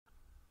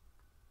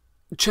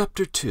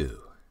Chapter 2.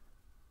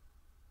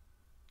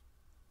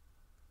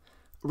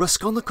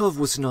 Raskolnikov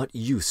was not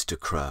used to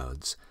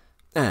crowds,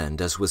 and,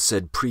 as was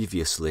said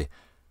previously,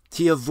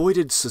 he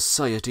avoided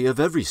society of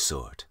every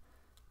sort,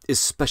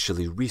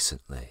 especially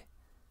recently.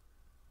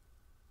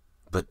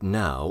 But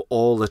now,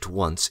 all at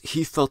once,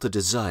 he felt a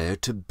desire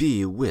to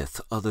be with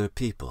other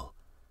people.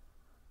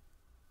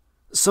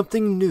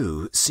 Something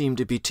new seemed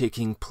to be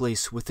taking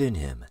place within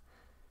him,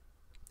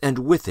 and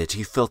with it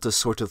he felt a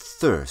sort of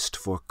thirst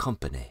for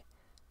company.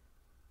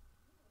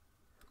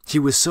 He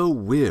was so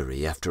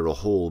weary after a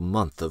whole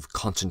month of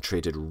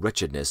concentrated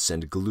wretchedness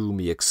and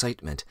gloomy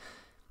excitement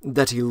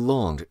that he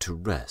longed to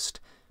rest,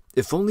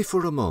 if only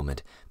for a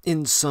moment,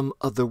 in some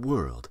other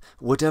world,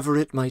 whatever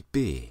it might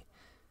be.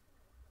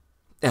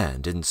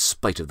 And, in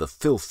spite of the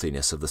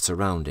filthiness of the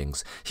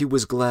surroundings, he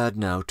was glad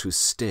now to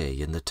stay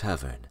in the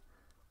tavern.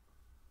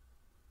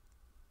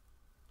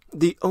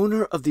 The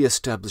owner of the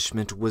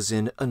establishment was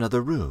in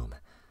another room,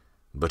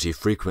 but he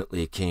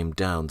frequently came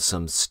down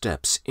some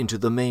steps into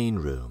the main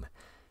room,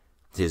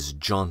 his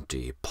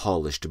jaunty,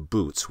 polished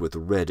boots with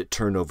red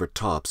turnover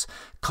tops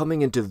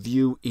coming into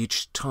view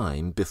each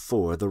time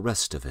before the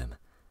rest of him.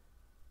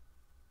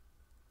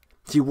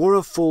 He wore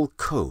a full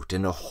coat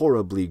and a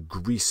horribly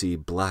greasy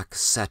black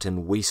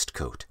satin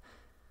waistcoat,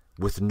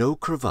 with no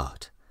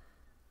cravat,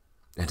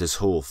 and his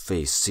whole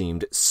face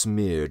seemed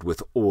smeared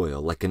with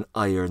oil like an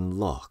iron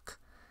lock.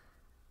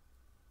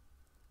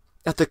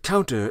 At the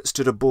counter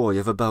stood a boy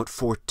of about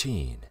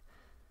 14,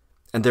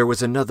 and there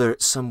was another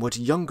somewhat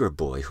younger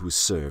boy who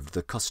served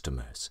the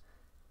customers.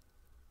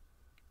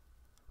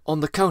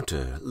 On the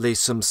counter lay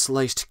some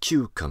sliced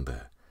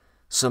cucumber,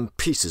 some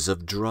pieces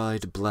of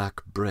dried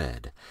black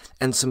bread,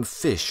 and some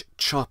fish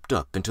chopped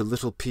up into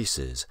little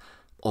pieces,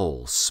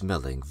 all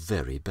smelling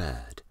very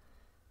bad.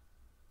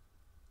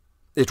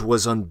 It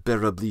was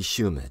unbearably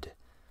humid,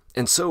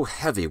 and so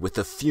heavy with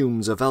the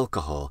fumes of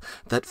alcohol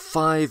that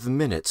 5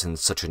 minutes in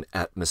such an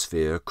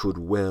atmosphere could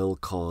well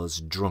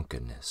cause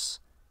drunkenness.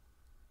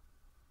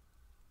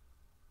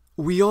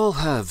 We all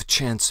have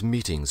chance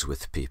meetings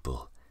with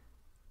people,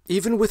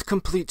 even with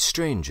complete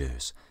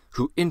strangers,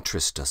 who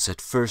interest us at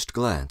first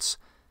glance,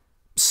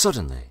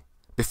 suddenly,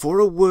 before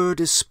a word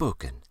is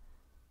spoken.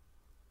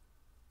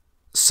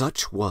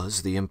 Such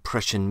was the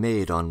impression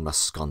made on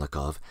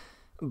Raskolnikov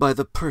by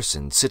the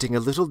person sitting a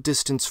little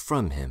distance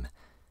from him,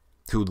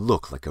 who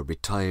looked like a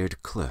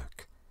retired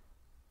clerk.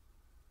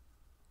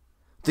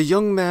 The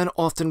young man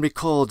often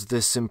recalled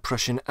this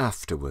impression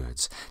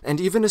afterwards,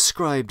 and even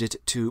ascribed it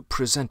to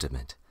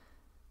presentiment.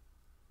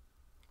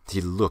 He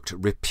looked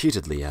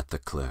repeatedly at the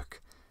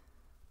clerk,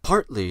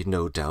 partly,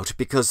 no doubt,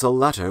 because the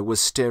latter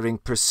was staring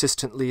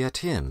persistently at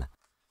him,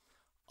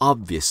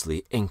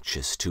 obviously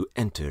anxious to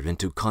enter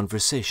into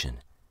conversation.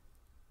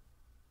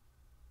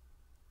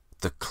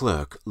 The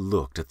clerk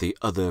looked at the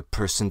other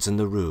persons in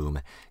the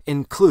room,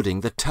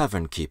 including the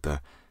tavern-keeper,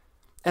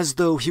 as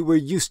though he were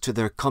used to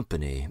their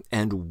company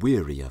and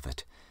weary of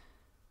it,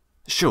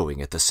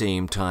 showing at the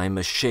same time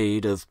a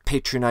shade of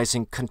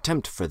patronizing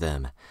contempt for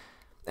them,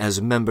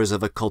 as members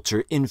of a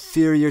culture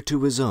inferior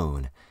to his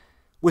own,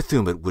 with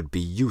whom it would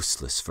be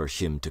useless for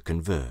him to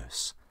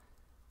converse.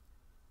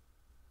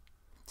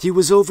 He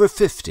was over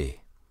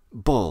 50,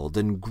 bald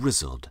and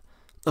grizzled,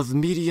 of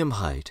medium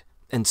height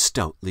and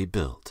stoutly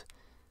built.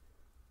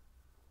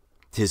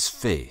 His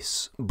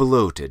face,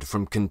 bloated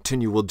from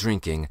continual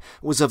drinking,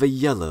 was of a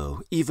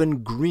yellow,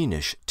 even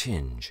greenish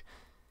tinge,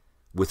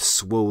 with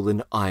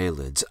swollen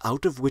eyelids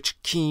out of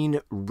which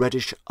keen,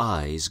 reddish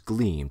eyes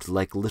gleamed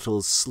like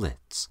little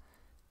slits.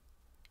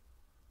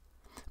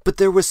 But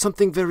there was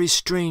something very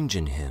strange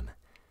in him.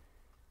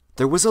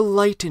 There was a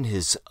light in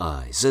his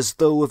eyes, as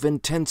though of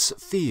intense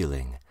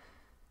feeling.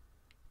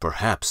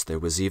 Perhaps there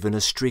was even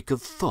a streak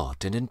of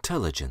thought and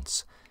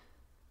intelligence,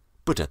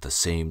 but at the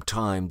same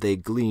time they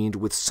gleamed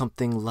with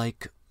something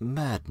like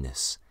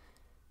madness.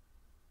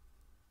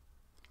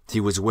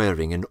 He was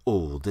wearing an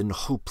old and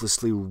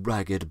hopelessly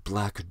ragged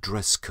black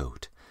dress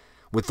coat,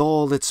 with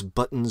all its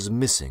buttons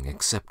missing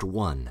except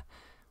one,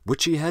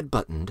 which he had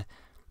buttoned,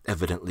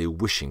 evidently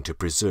wishing to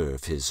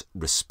preserve his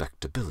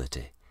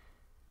respectability.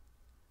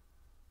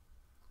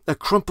 A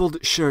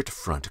crumpled shirt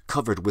front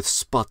covered with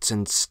spots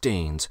and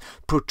stains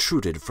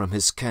protruded from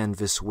his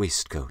canvas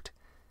waistcoat.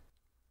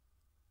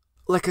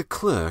 Like a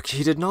clerk,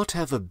 he did not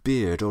have a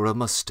beard or a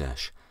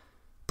mustache,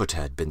 but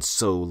had been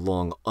so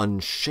long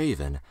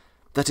unshaven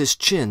that his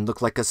chin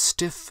looked like a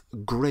stiff,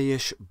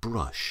 grayish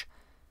brush.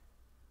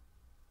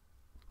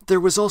 There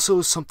was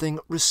also something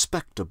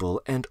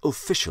respectable and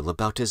official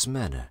about his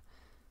manner.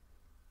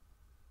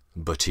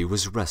 But he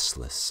was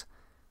restless.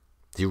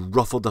 He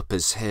ruffled up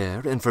his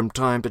hair, and from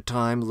time to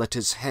time let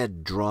his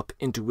head drop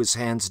into his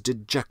hands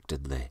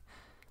dejectedly,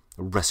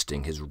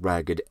 resting his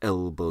ragged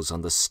elbows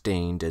on the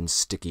stained and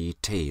sticky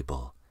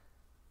table.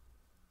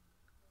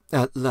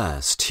 At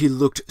last he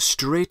looked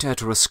straight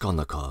at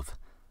Raskolnikov,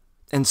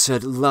 and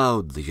said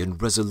loudly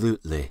and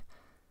resolutely,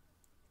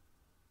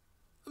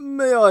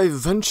 "May I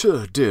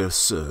venture, dear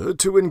sir,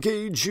 to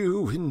engage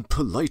you in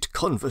polite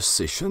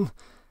conversation?"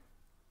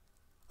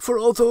 For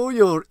although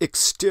your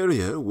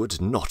exterior would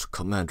not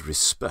command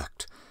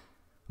respect,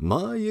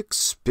 my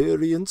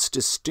experience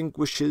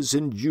distinguishes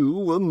in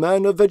you a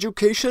man of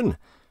education,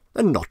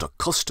 and not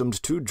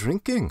accustomed to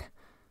drinking.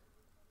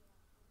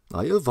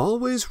 I have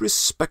always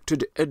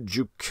respected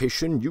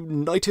education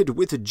united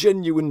with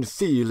genuine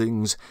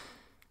feelings,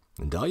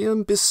 and I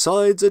am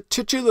besides a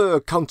titular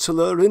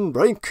councillor in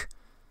rank.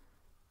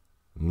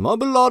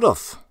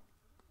 Marmeladov,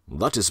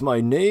 that is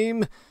my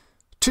name,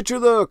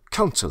 titular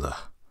councillor.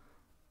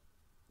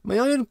 May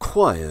I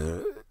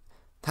inquire,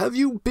 have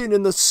you been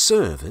in the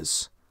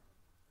service?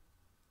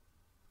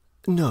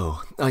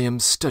 No, I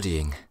am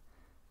studying,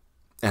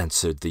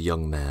 answered the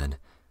young man,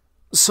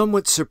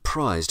 somewhat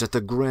surprised at the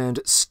grand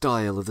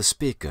style of the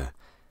speaker,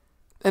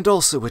 and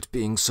also at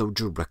being so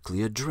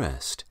directly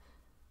addressed.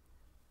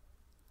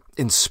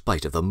 In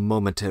spite of the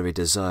momentary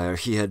desire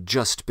he had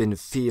just been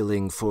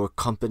feeling for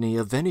company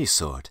of any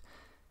sort,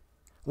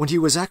 when he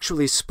was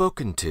actually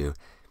spoken to,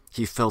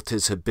 he felt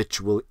his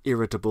habitual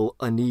irritable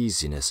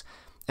uneasiness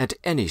at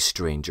any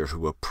stranger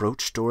who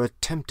approached or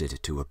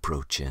attempted to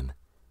approach him.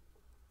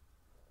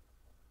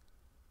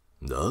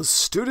 "A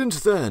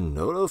student, then,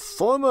 or a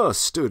former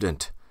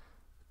student?"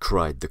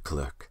 cried the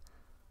clerk.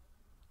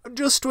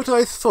 "Just what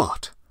I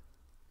thought.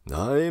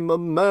 I'm a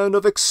man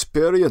of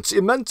experience,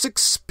 immense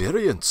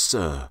experience,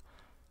 sir."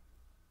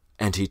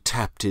 And he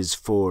tapped his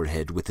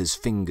forehead with his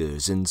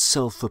fingers in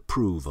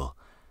self-approval.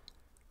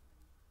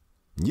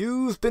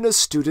 "You've been a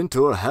student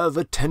or have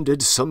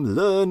attended some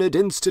learned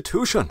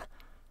institution.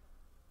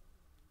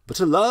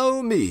 But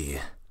allow me."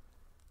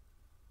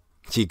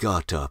 He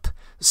got up,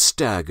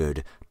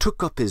 staggered,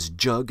 took up his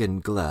jug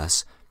and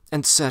glass,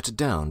 and sat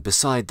down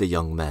beside the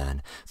young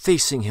man,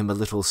 facing him a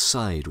little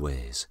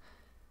sideways.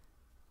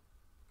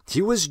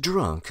 He was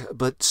drunk,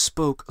 but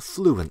spoke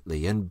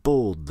fluently and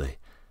boldly,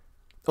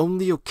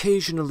 only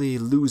occasionally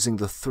losing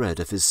the thread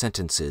of his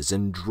sentences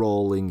and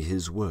drawling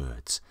his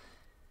words.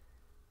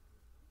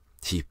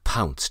 He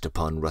pounced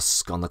upon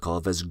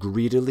Raskolnikov as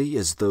greedily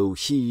as though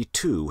he,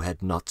 too,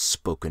 had not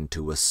spoken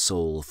to a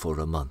soul for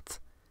a month.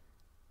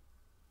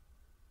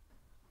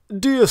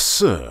 "Dear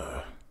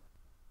sir,"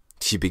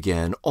 he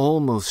began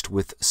almost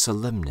with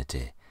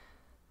solemnity,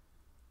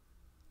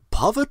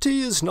 "poverty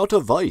is not a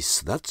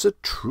vice, that's a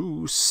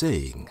true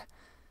saying.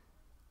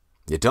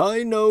 Yet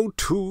I know,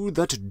 too,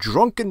 that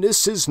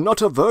drunkenness is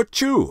not a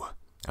virtue,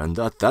 and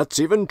that that's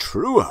even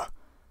truer.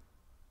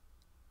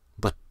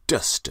 But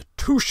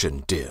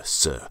destitution, dear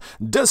sir,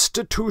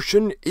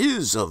 destitution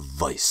is a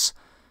vice.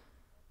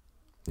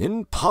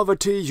 In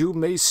poverty you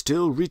may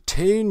still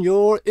retain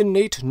your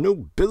innate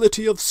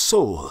nobility of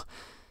soul,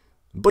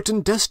 but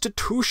in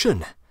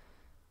destitution,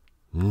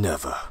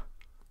 never,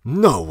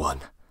 no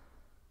one.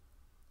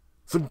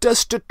 For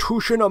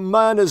destitution a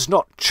man is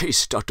not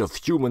chased out of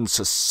human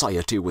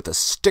society with a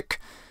stick.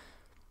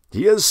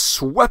 He is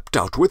swept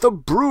out with a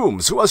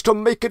broom so as to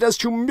make it as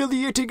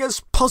humiliating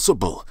as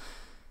possible.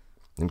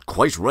 And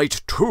quite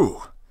right,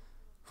 too,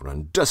 for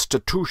in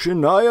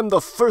destitution I am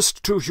the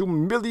first to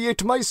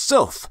humiliate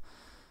myself.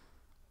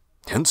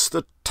 Hence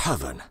the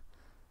tavern.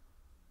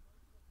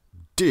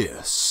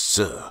 Dear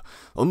sir,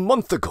 a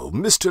month ago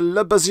Mr.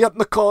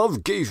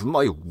 Lebeziatnikov gave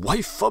my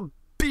wife a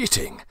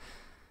beating,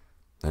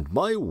 and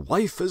my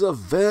wife is a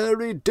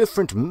very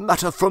different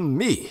matter from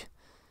me.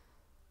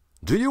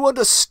 Do you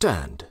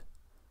understand?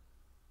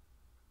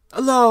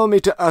 Allow me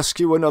to ask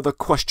you another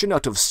question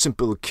out of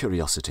simple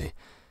curiosity.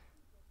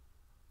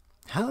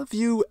 Have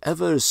you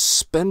ever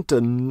spent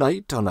a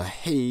night on a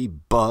hay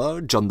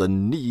barge on the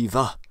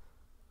Neva?"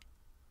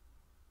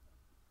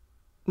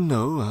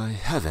 "No, I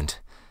haven't,"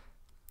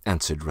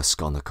 answered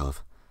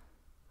Raskolnikov.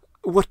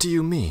 "What do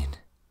you mean?"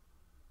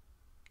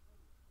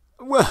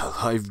 "Well,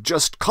 I've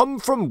just come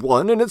from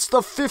one, and it's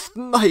the 5th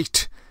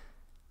night."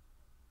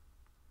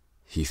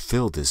 He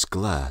filled his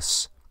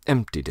glass,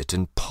 emptied it,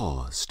 and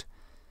paused.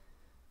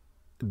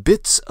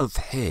 Bits of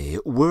hay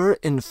were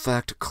in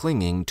fact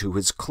clinging to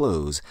his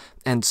clothes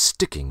and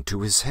sticking to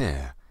his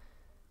hair.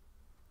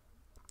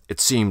 It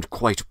seemed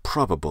quite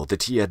probable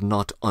that he had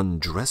not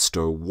undressed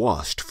or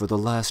washed for the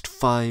last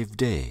 5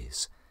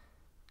 days.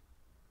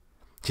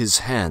 His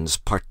hands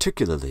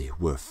particularly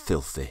were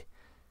filthy.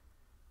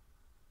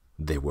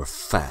 They were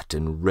fat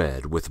and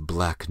red with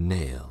black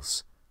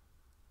nails.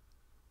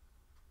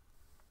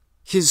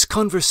 His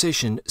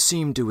conversation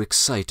seemed to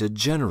excite a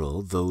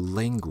general though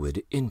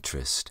languid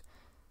interest.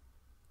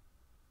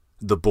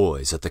 The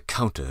boys at the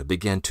counter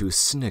began to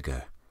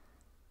snigger.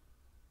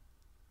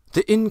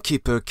 The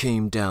innkeeper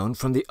came down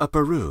from the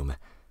upper room,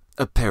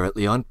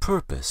 apparently on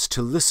purpose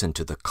to listen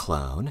to the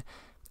clown,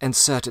 and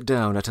sat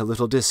down at a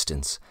little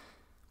distance,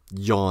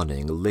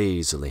 yawning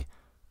lazily,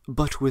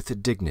 but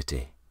with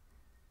dignity.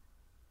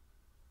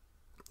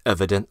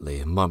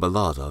 Evidently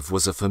Marmeladov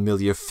was a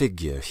familiar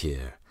figure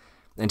here,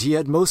 and he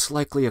had most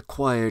likely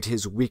acquired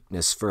his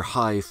weakness for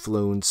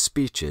high-flown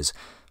speeches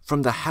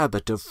from the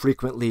habit of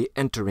frequently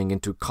entering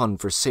into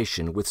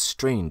conversation with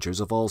strangers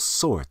of all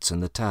sorts in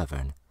the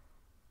tavern.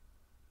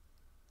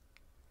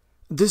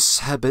 This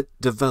habit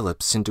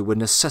develops into a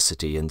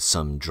necessity in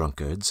some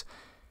drunkards,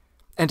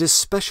 and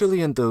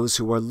especially in those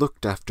who are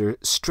looked after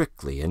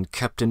strictly and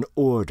kept in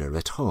order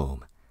at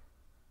home.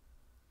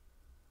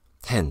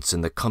 Hence,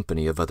 in the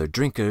company of other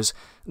drinkers,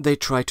 they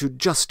try to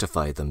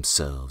justify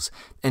themselves,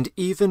 and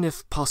even,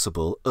 if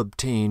possible,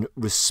 obtain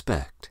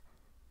respect.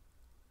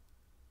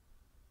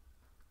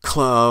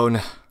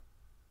 "Clown,"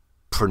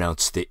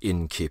 pronounced the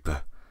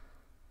innkeeper.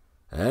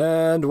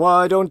 "And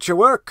why don't you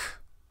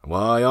work?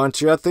 Why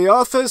aren't you at the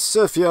office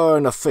if you're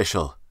an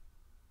official?"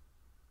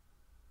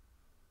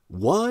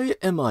 "Why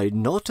am I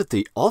not at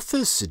the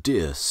office,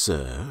 dear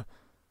sir?"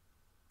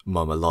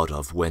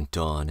 Marmeladov went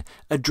on,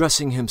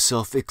 addressing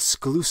himself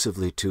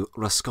exclusively to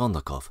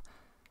Raskolnikov,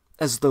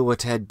 as though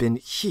it had been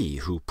he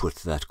who put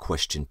that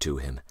question to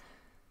him.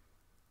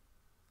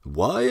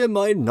 "Why am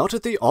I not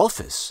at the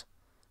office?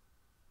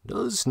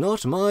 Does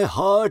not my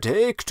heart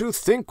ache to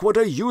think what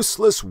a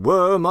useless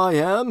worm I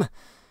am?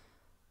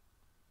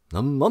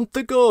 A month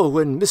ago,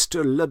 when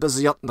Mr.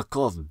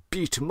 Lebeziatnikov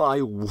beat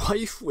my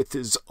wife with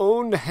his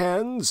own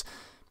hands,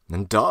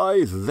 and I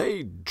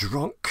lay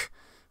drunk,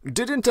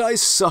 didn't I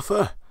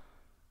suffer?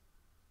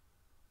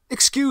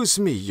 Excuse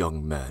me,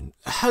 young man,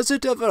 has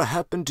it ever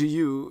happened to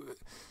you,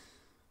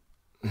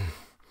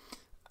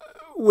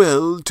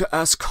 well, to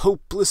ask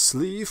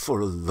hopelessly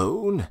for a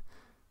loan?"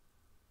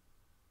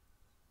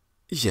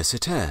 "Yes,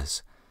 it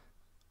has.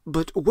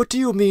 But what do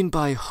you mean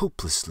by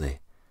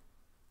hopelessly?"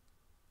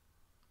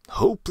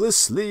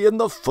 "Hopelessly in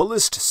the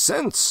fullest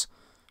sense,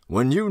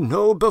 when you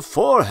know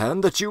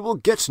beforehand that you will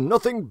get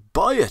nothing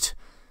by it.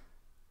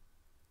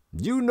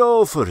 You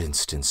know, for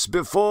instance,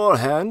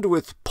 beforehand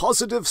with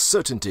positive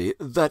certainty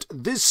that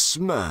this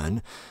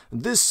man,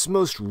 this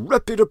most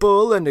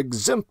reputable and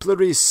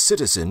exemplary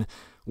citizen,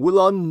 will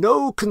on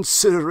no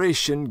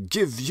consideration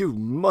give you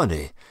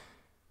money.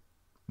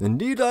 And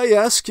need I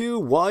ask you,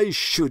 why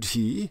should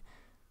he?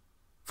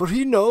 For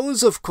he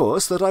knows, of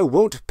course, that I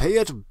won't pay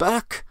it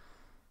back.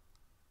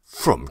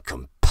 From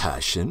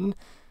compassion.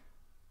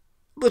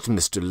 But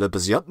Mr.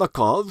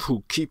 Lebeziatnikov,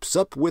 who keeps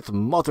up with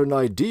modern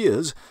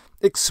ideas,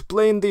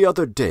 explained the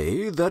other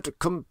day that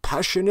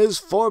compassion is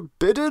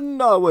forbidden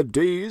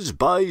nowadays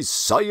by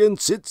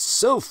science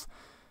itself,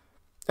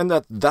 and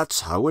that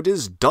that's how it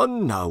is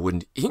done now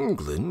in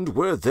England,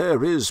 where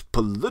there is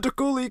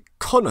political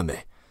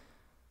economy.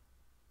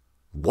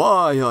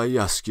 Why, I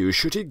ask you,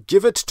 should he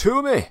give it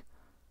to me?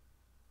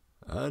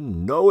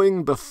 And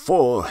knowing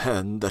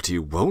beforehand that he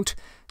won't,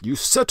 you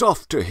set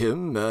off to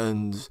him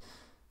and—"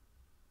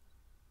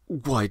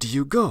 "Why do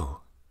you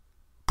go?"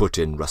 put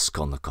in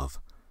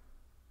Raskolnikov.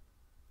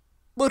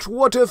 "But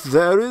what if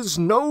there is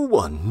no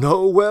one,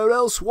 nowhere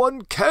else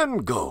one can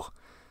go?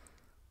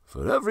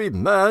 For every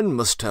man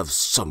must have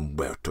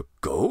somewhere to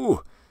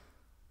go.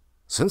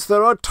 Since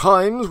there are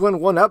times when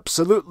one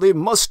absolutely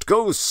must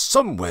go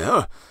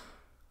somewhere.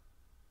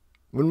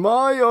 When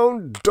my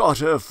own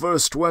daughter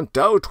first went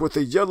out with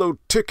a yellow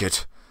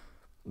ticket,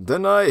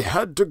 then I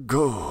had to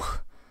go,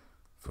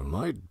 for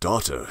my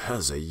daughter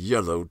has a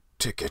yellow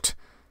ticket,"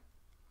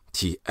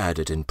 he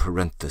added in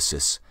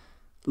parenthesis,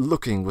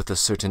 looking with a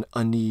certain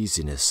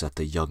uneasiness at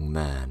the young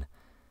man.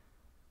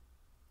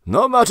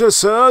 "No matter,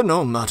 sir,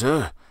 no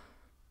matter,"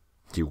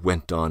 he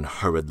went on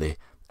hurriedly,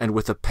 and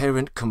with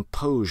apparent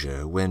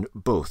composure, when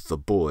both the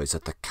boys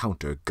at the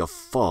counter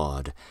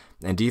guffawed,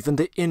 and even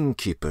the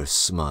innkeeper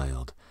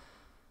smiled.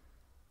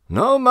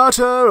 "No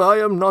matter, I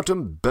am not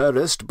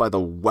embarrassed by the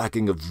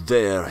wagging of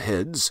their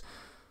heads,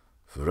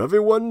 for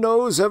everyone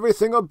knows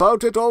everything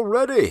about it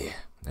already,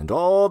 and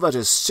all that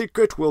is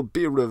secret will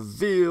be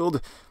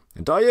revealed,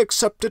 and I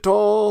accept it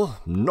all,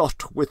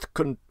 not with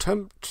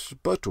contempt,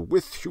 but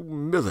with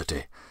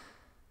humility.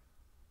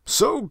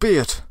 So be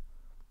it,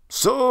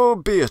 so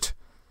be it.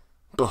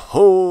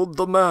 Behold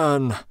the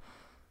man.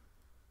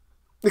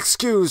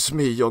 Excuse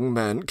me, young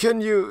man, can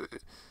you—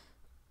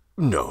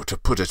 No, to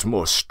put it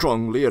more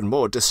strongly and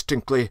more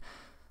distinctly,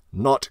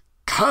 not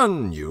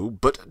can you,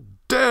 but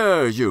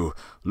dare you,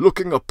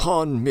 looking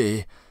upon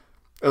me,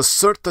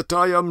 assert that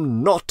I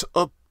am not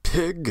a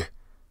pig?"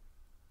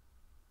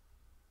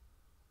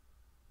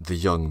 The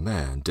young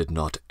man did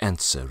not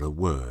answer a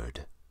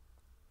word.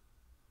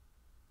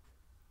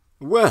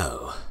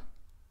 "Well,"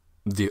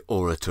 the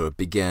orator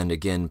began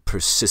again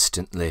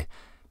persistently,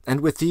 and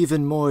with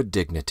even more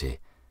dignity,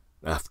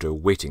 after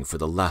waiting for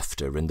the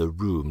laughter in the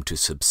room to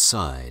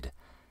subside.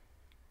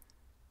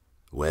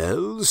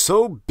 "Well,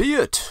 so be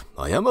it.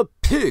 I am a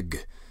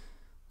pig.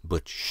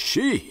 But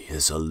she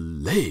is a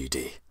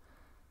lady.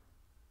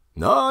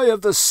 I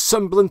have the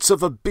semblance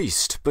of a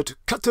beast, but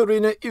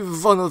Katerina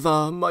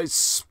Ivanovna, my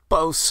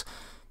spouse,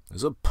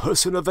 is a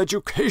person of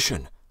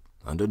education,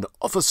 and an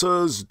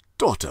officer's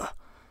daughter.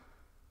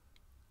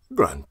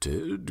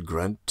 Granted,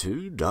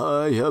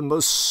 I am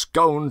a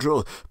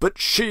scoundrel, but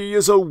she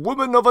is a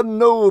woman of a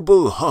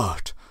noble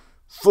heart,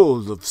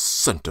 full of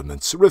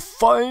sentiments,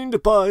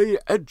 refined by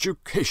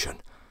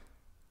education.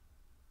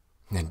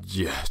 And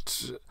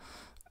yet,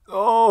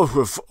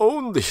 oh, if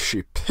only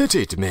she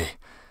pitied me!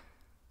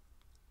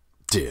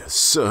 Dear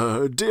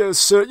sir,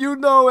 you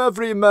know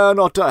every man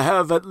ought to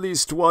have at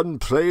least one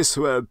place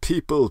where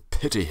people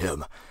pity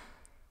him.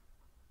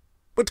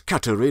 But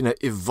Katerina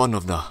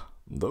Ivanovna,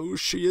 though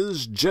she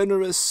is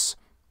generous,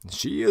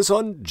 she is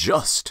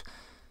unjust.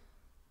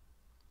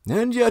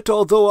 And yet,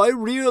 although I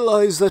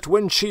realize that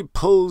when she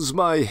pulls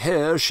my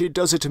hair, she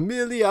does it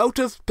merely out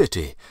of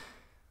pity,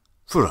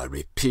 for I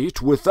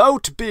repeat,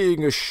 without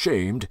being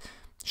ashamed,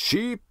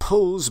 she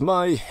pulls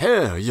my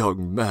hair,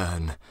 young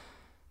man,"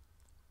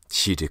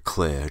 she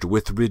declared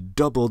with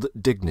redoubled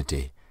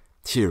dignity,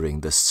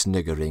 hearing the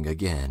sniggering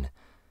again.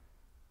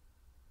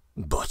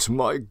 "But,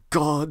 my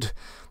God,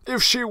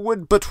 if she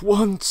would but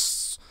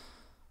once—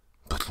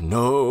 But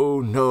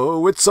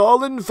no, it's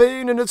all in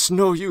vain, and it's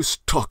no use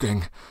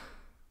talking.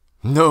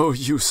 No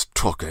use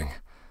talking.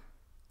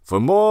 For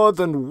more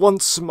than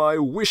once my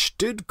wish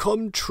did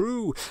come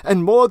true,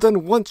 and more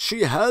than once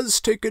she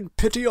has taken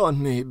pity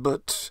on me,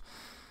 but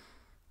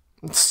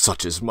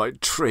such is my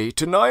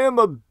trait, and I am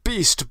a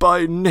beast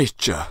by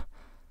nature."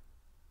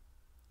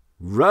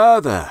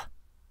 "Rather,"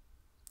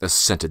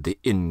 assented the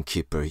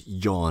innkeeper,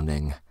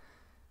 yawning.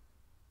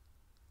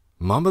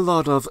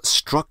 Marmeladov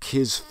struck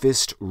his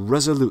fist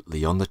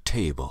resolutely on the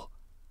table.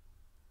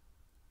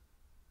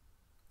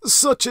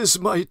 "Such is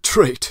my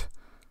trait.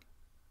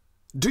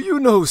 Do you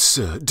know,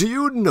 sir,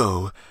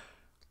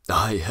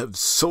 I have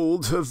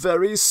sold her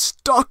very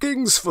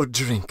stockings for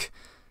drink.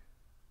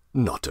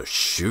 Not her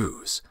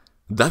shoes.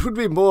 That would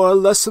be more or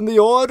less in the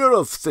order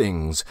of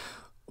things.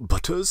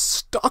 But her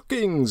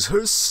stockings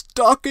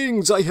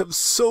I have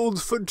sold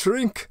for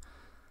drink.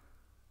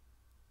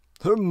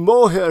 Her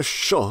mohair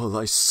shawl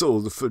I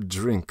sold for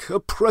drink, a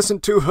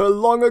present to her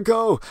long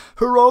ago,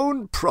 her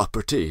own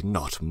property,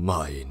 not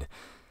mine.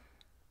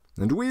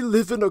 And we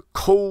live in a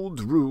cold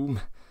room,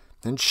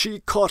 and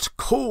she caught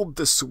cold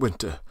this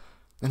winter,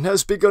 and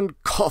has begun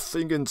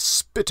coughing and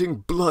spitting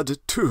blood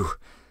too.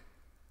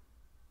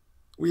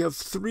 We have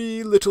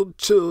 3 little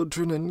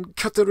children, and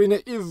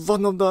Katerina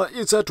Ivanovna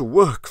is at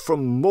work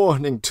from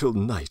morning till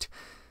night.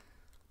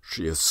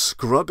 She is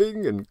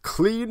scrubbing and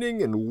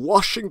cleaning and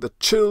washing the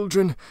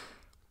children,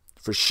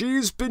 for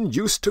she's been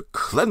used to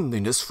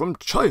cleanliness from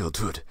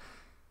childhood.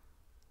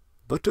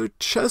 But her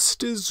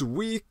chest is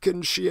weak,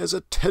 and she has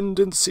a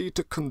tendency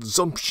to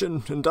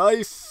consumption, and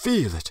I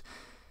feel it.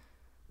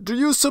 Do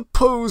you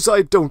suppose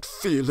I don't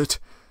feel it?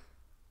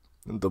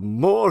 And the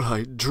more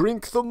I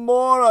drink, the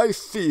more I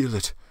feel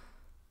it.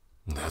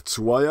 That's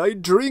why I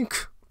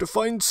drink, to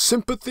find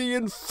sympathy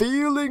and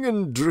feeling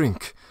in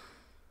drink.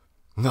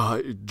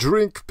 I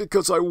drink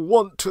because I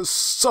want to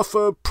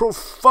suffer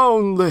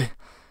profoundly."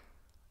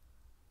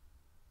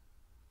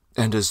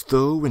 And as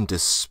though in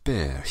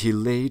despair, he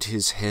laid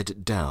his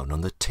head down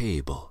on the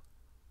table.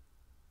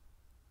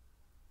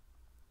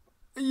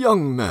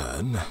 "Young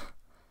man,"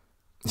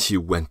 he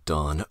went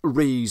on,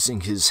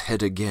 raising his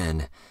head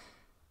again,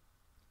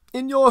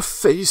 "in your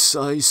face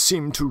I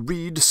seem to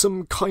read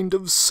some kind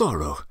of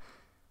sorrow.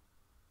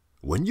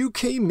 When you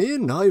came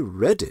in, I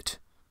read it,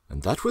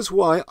 and that was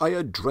why I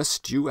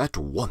addressed you at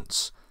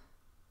once.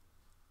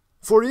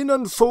 For in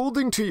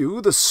unfolding to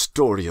you the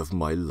story of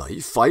my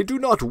life, I do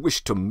not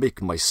wish to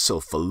make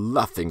myself a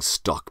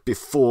laughing-stock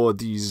before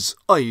these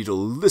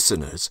idle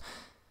listeners,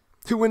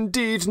 who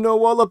indeed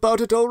know all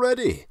about it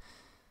already.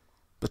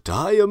 But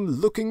I am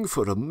looking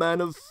for a man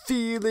of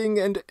feeling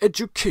and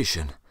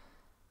education.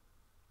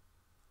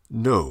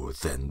 Know,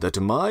 then,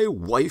 that my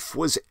wife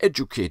was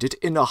educated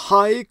in a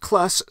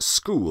high-class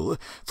school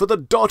for the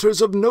daughters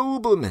of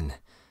noblemen,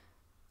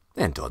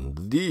 and on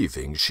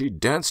leaving she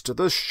danced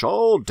the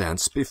shawl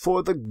dance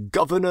before the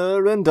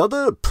governor and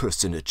other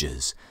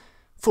personages,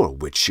 for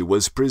which she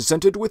was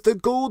presented with a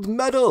gold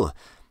medal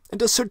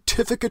and a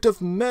certificate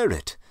of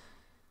merit.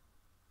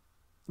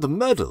 The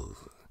medal,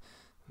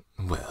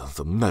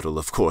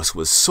 of course,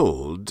 was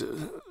sold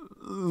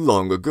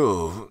long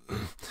ago.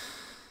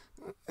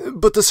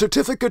 But the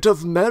certificate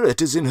of merit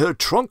is in her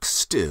trunk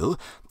still,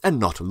 and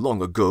not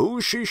long ago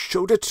she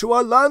showed it to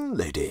our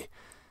landlady.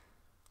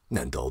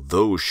 And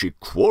although she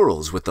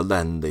quarrels with the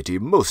landlady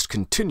most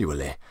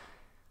continually,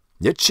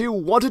 yet she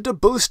wanted to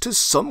boast to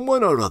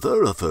someone or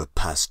other of her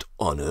past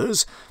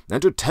honours,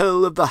 and to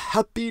tell of the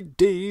happy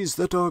days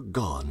that are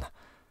gone.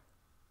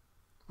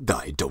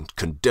 I don't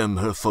condemn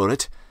her for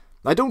it.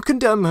 I don't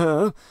condemn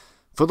her,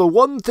 for the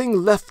one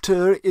thing left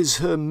her is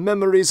her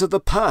memories of the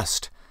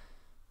past,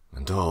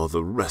 and all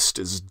the rest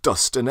is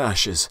dust and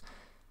ashes.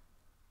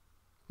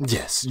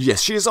 Yes,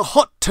 she is a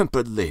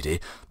hot-tempered lady,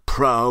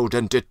 proud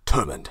and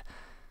determined.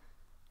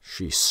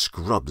 She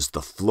scrubs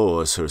the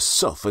floors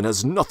herself and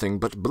has nothing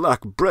but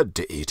black bread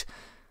to eat,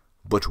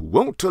 but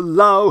won't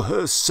allow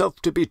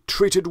herself to be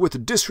treated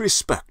with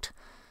disrespect.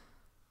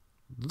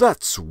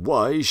 That's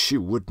why she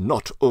would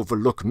not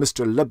overlook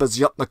Mr.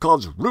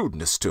 Lebeziatnikov's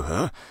rudeness to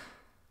her,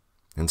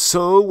 and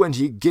so when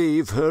he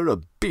gave her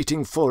a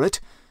beating for it,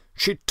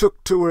 she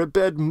took to her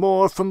bed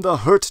more from the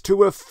hurt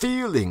to her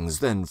feelings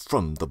than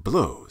from the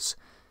blows.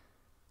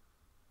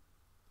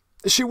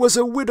 She was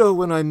a widow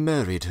when I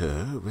married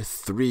her, with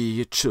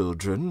 3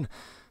 children,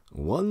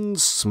 one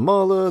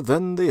smaller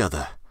than the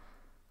other.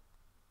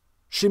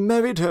 She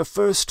married her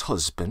first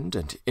husband,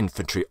 an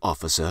infantry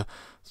officer,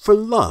 for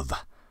love,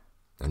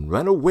 and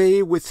ran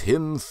away with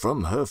him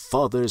from her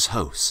father's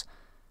house.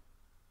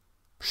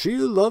 She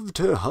loved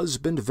her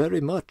husband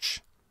very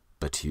much,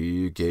 but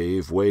he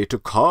gave way to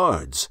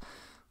cards,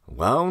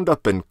 wound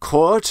up in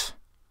court,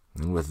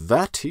 and with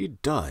that he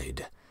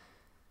died.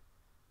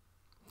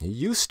 He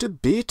used to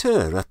beat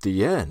her at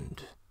the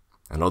end,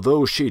 and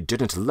although she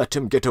didn't let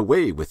him get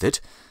away with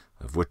it,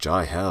 of which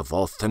I have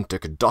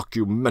authentic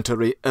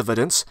documentary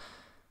evidence,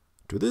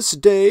 to this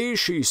day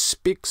she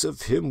speaks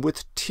of him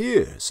with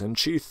tears, and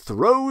she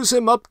throws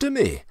him up to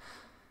me.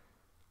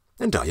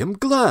 And I am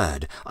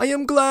glad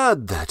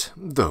that,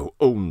 though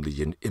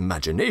only in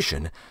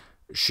imagination,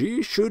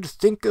 she should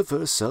think of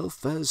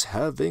herself as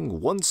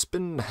having once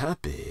been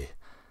happy.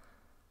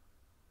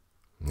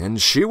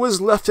 And she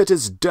was left at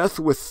his death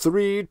with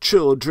 3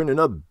 children in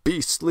a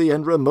beastly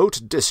and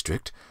remote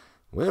district,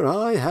 where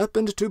I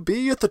happened to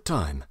be at the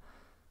time.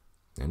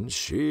 And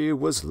she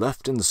was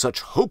left in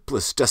such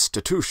hopeless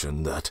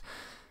destitution that,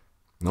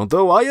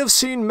 although I have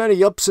seen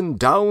many ups and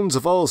downs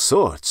of all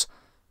sorts,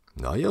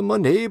 I am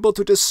unable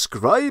to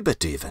describe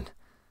it even.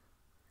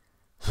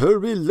 Her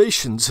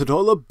relations had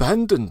all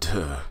abandoned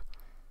her.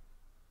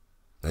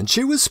 And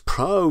she was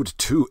proud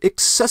too,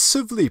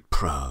 excessively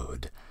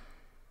proud.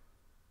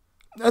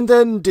 And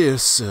then, dear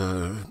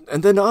sir,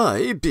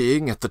 I,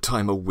 being at the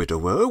time a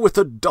widower, with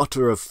a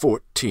daughter of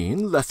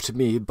 14 left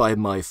me by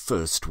my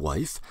first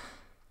wife,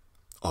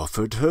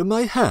 offered her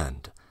my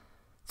hand,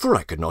 for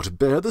I could not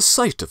bear the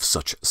sight of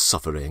such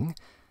suffering.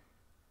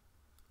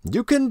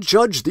 You can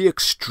judge the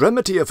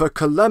extremity of her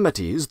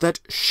calamities that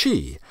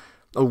she,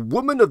 a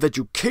woman of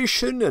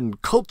education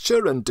and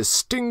culture and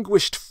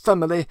distinguished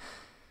family,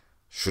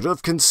 should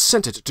have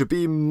consented to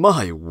be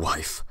my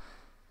wife.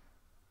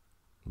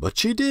 But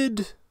she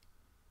did.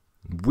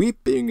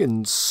 Weeping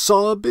and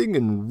sobbing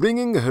and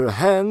wringing her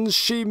hands,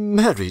 she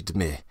married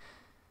me,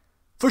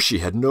 for she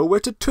had nowhere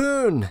to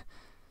turn.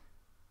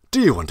 Do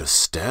you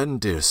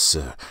understand, dear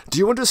sir? Do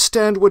you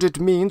understand what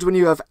it means when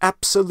you have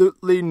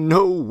absolutely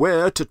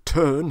nowhere to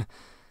turn?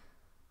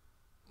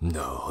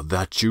 No,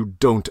 that you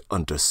don't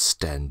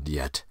understand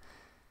yet.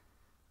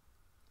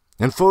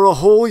 And for a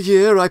whole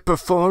year I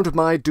performed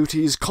my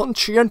duties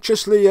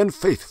conscientiously and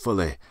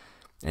faithfully,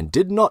 and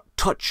did not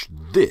touch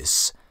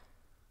this.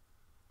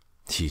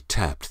 He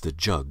tapped the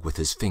jug with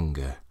his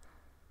finger.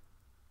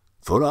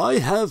 For I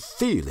have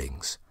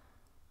feelings.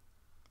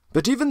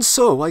 But even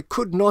so I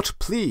could not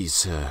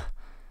please her.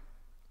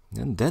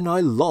 And then I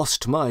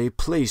lost my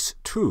place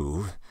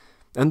too,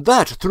 and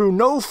that through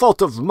no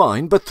fault of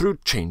mine, but through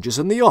changes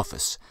in the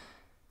office.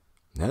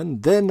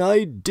 And then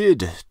I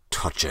did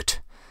touch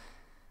it.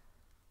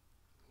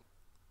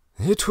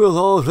 It will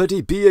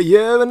already be a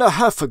year and a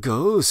half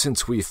ago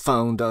since we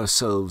found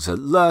ourselves at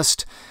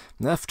last,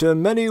 after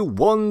many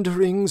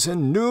wanderings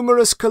and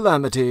numerous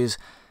calamities,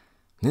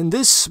 in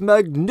this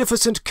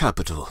magnificent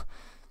capital,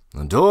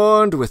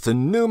 adorned with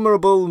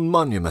innumerable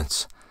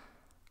monuments.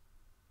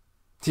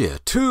 Here,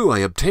 too, I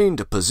obtained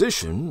a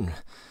position.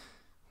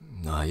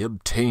 I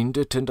obtained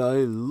it and I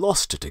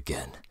lost it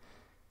again.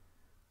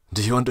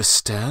 Do you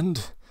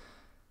understand?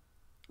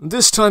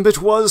 This time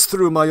it was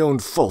through my own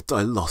fault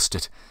I lost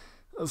it,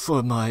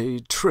 for my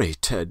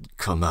trait had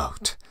come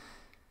out.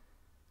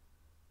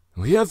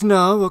 We have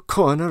now a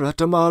corner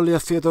at Amalia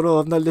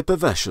Feodorovna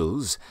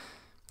Lipoveshel's,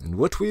 and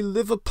what we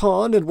live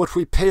upon and what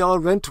we pay our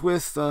rent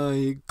with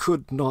I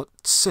could not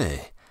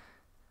say.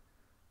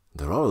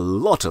 There are a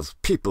lot of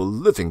people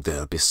living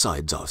there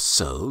besides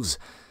ourselves.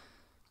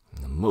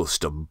 A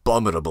most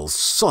abominable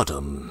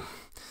Sodom.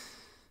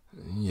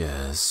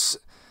 Yes.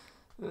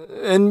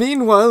 And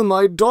meanwhile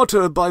my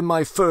daughter by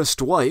my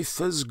first wife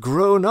has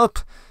grown up,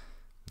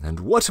 and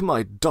what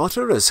my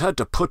daughter has had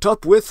to put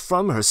up with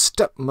from her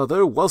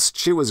stepmother whilst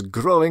she was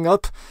growing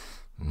up,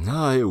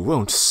 I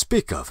won't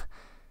speak of.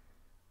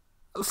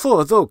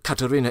 For though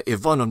Katerina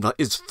Ivanovna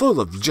is full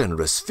of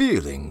generous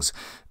feelings,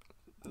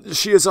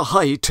 she is a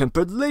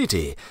high-tempered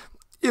lady,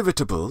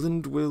 irritable,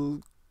 and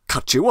will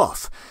cut you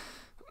off.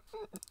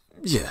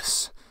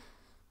 Yes,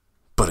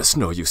 but it's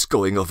no use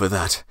going over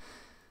that.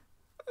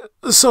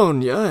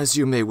 Sonia, as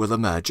you may well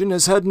imagine,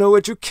 has had no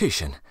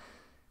education.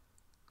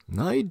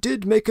 I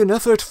did make an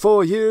effort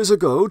 4 years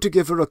ago to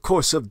give her a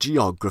course of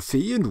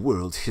geography and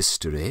world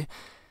history,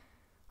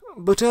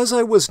 but as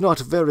I was not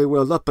very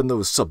well up in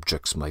those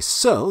subjects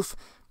myself,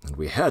 and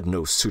we had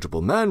no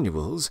suitable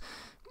manuals,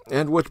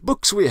 and what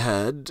books we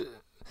had...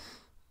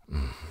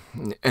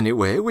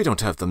 Anyway, we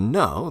don't have them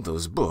now,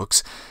 those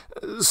books,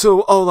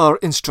 so all our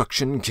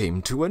instruction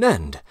came to an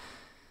end.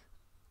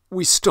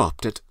 We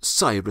stopped at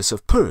Cyrus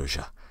of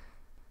Persia.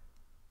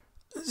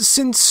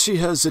 Since she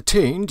has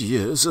attained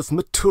years of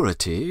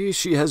maturity,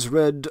 she has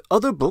read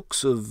other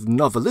books of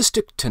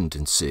novelistic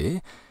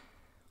tendency,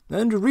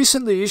 and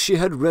recently she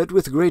had read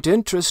with great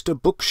interest a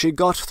book she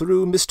got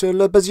through Mr.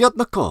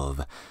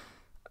 Lebeziatnikov,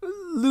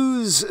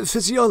 Lou's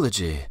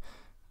Physiology.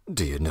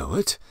 Do you know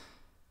it?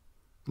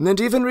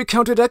 And even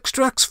recounted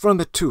extracts from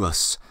it to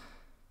us.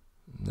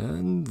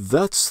 And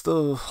that's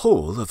the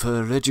whole of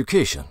her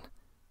education.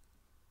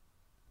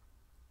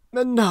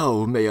 And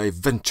now may I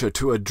venture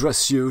to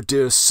address you,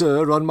 dear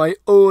sir, on my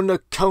own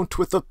account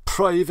with a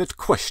private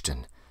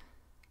question.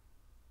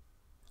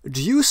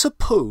 Do you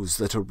suppose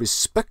that a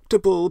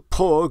respectable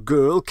poor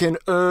girl can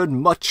earn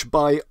much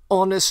by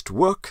honest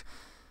work?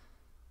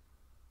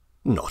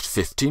 Not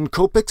 15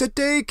 kopecks a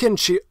day can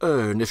she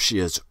earn if she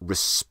is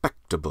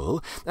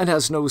respectable and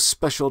has no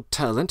special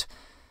talent,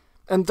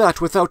 and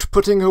that without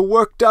putting her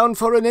work down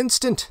for an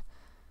instant.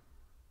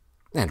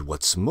 And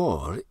what's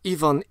more,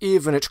 Ivan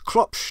Ivanitch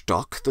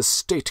Kropstock, the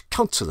state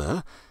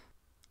councillor,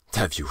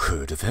 have you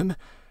heard of him,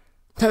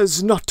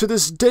 has not to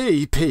this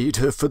day paid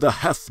her for the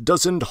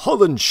half-dozen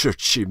Holland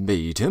shirts she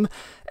made him,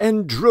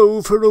 and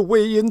drove her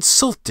away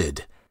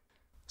insulted,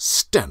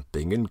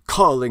 stamping and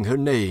calling her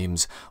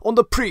names, on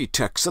the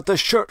pretext that the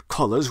shirt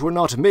collars were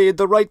not made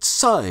the right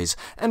size,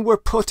 and were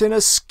put in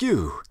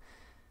askew.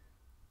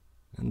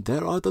 And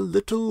there are the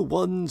little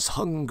ones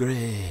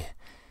hungry,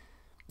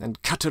 and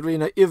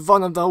Katerina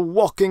Ivanovna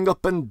walking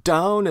up and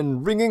down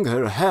and wringing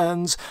her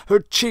hands, her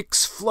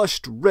cheeks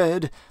flushed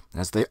red,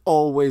 as they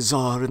always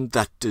are in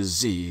that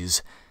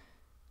disease.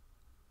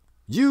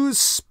 "You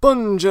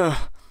sponger,"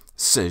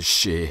 says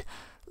she,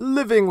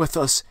 "living with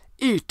us,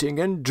 eating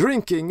and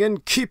drinking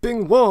and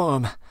keeping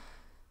warm."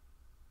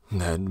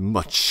 And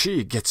much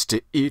she gets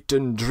to eat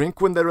and drink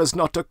when there is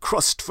not a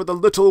crust for the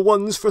little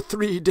ones for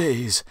 3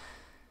 days.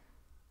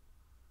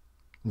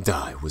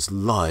 I was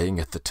lying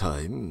at the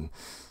time.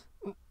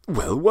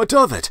 Well, what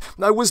of it?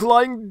 I was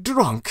lying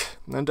drunk,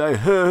 and I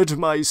heard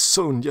my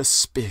Sonia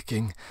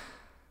speaking.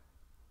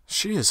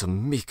 She is a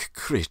meek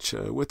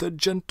creature, with a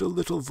gentle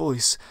little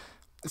voice,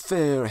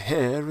 fair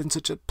hair, and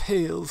such a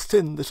pale,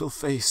 thin little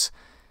face.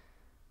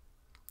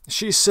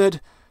 She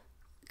said,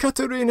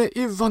 "Katerina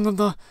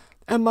Ivanovna,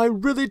 am I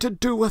really to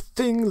do a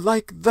thing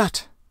like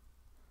that?"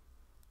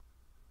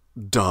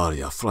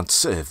 Darya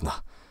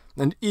Frantsevna,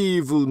 an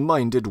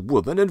evil-minded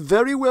woman and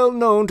very well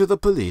known to the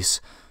police,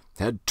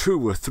 had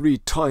 2 or 3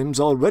 times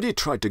already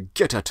tried to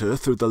get at her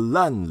through the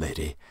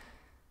landlady.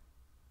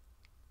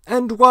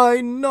 "And why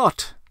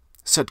not?"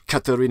 said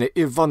Katerina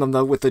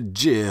Ivanovna with a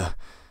jeer.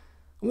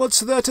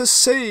 "What's there to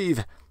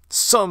save?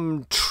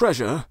 Some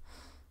treasure."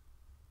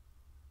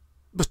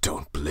 But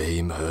don't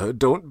blame her,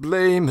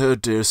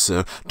 dear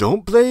sir,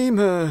 don't blame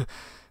her.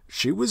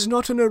 She was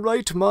not in her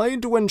right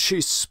mind when she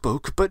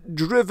spoke, but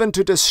driven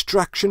to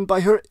distraction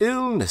by her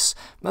illness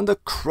and the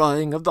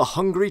crying of the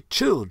hungry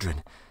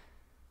children.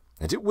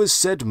 And it was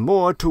said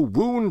more to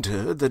wound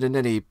her than in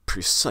any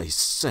precise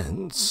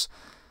sense.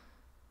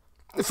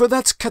 For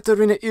that's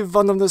Katerina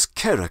Ivanovna's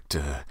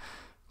character,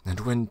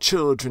 and when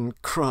children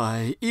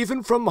cry,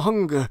 even from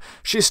hunger,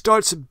 she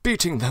starts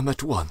beating them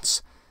at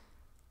once.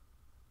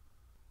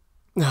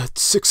 At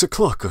 6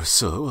 o'clock or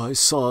so I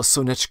saw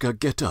Sonetchka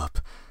get up,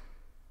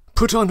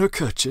 put on her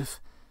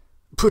kerchief,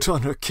 put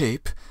on her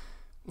cape,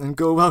 and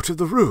go out of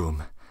the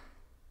room.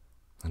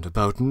 And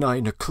about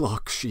 9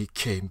 o'clock she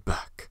came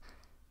back.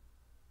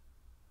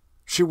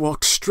 She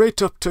walked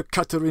straight up to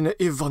Katerina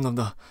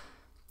Ivanovna,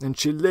 and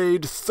she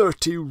laid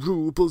 30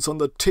 roubles on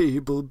the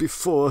table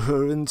before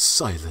her in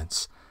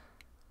silence.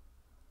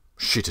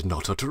 She did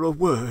not utter a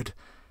word.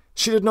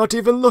 She did not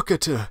even look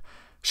at her.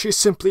 She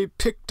simply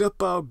picked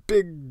up our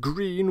big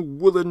green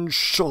woolen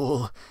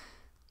shawl.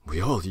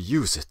 We all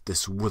use it,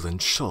 this woolen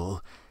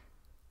shawl.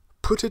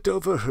 Put it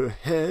over her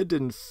head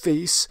and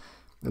face,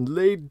 and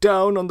lay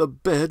down on the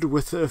bed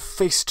with her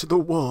face to the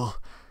wall.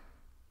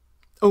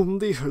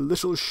 Only her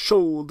little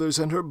shoulders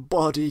and her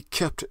body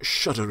kept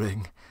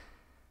shuddering.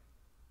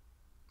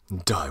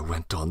 And I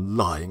went on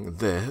lying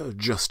there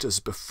just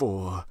as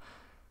before.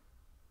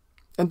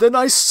 And then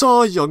I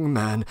saw, young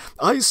man,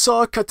 I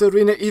saw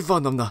Katerina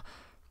Ivanovna,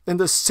 in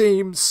the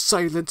same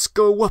silence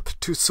go up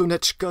to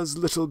Sonetchka's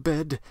little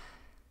bed.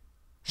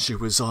 She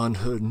was on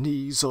her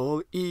knees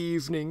all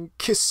evening,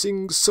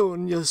 kissing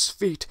Sonia's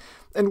feet,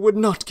 and would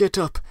not get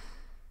up.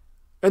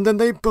 And then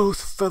they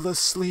both fell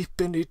asleep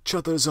in each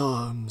other's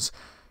arms.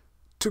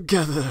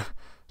 Together.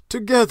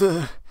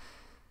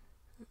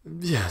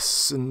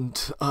 Yes,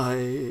 and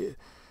I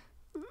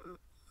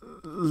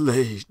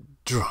lay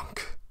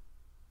drunk.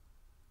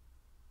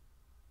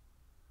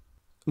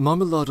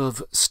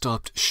 Marmeladov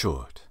stopped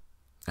short,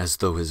 as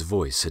though his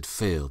voice had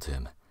failed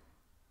him.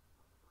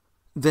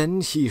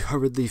 Then he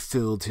hurriedly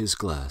filled his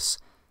glass,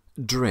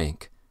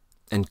 drank,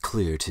 and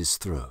cleared his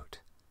throat.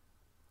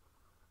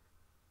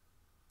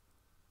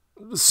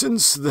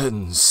 "Since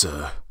then,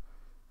 sir,"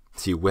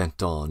 he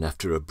went on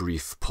after a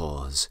brief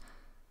pause,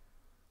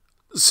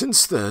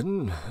 "since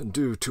then,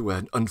 due to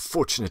an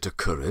unfortunate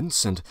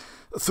occurrence, and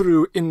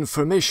through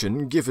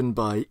information given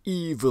by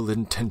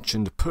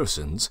evil-intentioned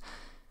persons,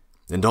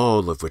 and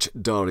all of which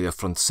Darya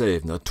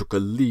Frantsevna took a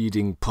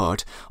leading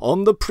part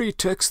on the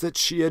pretext that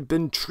she had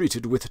been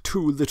treated with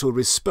too little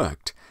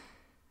respect.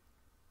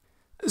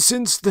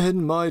 Since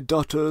then my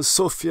daughter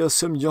Sofya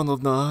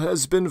Semyonovna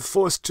has been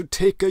forced to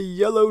take a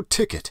yellow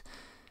ticket,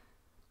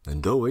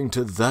 and owing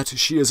to that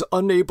she is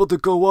unable to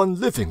go on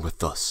living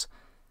with us.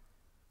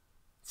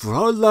 For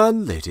our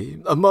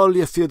landlady,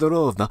 Amalia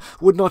Fyodorovna,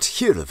 would not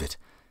hear of it,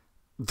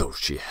 though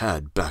she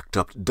had backed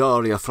up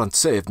Darya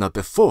Frantsevna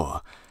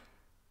before,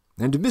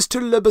 and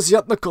Mr.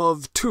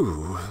 Lebeziatnikov,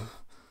 too.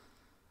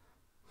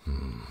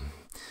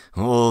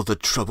 All the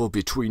trouble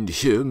between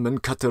him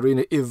and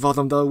Katerina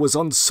Ivanovna was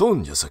on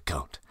Sonia's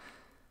account.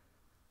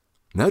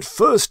 At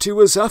first he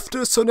was after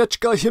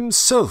Sonetchka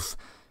himself,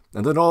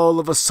 and then all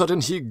of a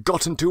sudden he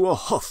got into a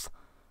huff.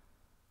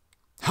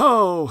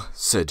 "How,"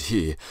 said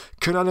he,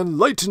 "can an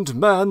enlightened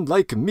man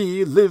like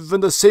me live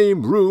in the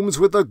same rooms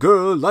with a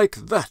girl like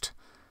that?"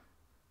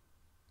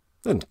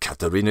 And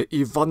Katerina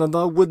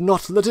Ivanovna would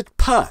not let it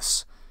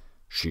pass.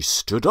 She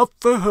stood up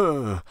for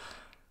her,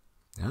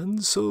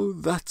 and so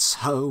that's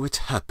how it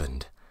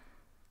happened.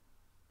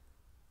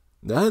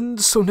 And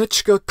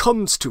Sonetchka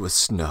comes to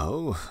us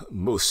now,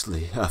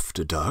 mostly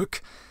after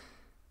dark.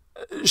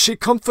 She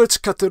comforts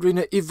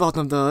Katerina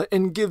Ivanovna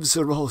and gives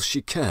her all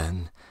she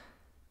can.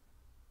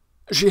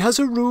 She has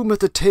a room at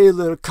the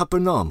tailor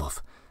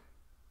Kapernaumov.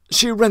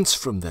 She rents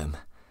from them.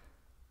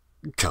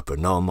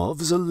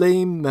 Kapernaumov is a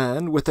lame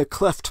man with a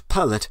cleft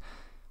palate,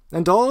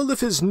 and all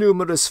of his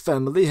numerous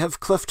family have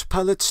cleft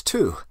palates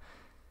too.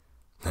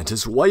 And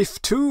his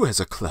wife too has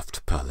a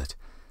cleft palate.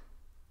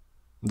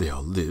 They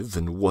all live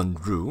in one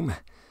room,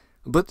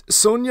 but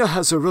Sonia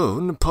has her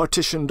own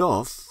partitioned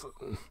off.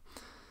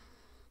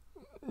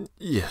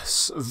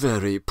 Yes,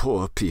 very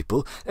poor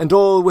people, and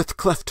all with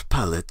cleft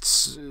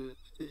palates.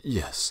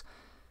 Yes.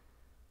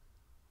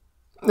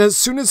 As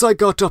soon as I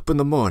got up in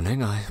the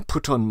morning, I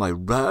put on my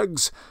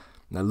rags,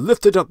 I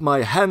lifted up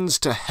my hands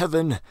to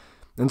heaven,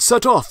 and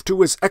set off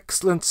to His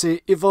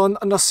Excellency Ivan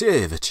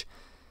Anasyevich.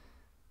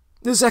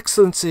 His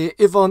Excellency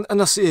Ivan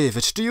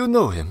Anasyevich, do you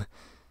know him?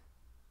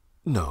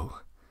 No.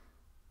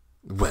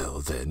 Well,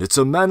 then, it's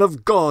a man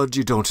of God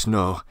you don't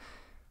know.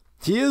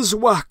 He is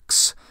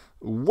wax,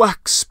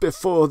 wax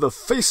before the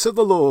face of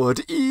the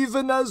Lord,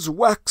 even as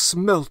wax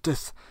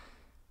melteth.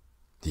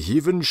 He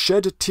even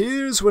shed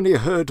tears when he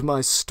heard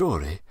my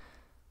story.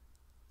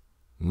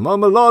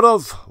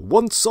 Marmeladov,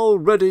 once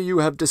already you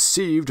have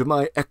deceived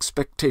my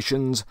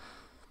expectations.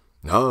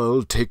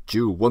 I'll take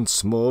you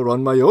once more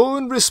on my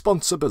own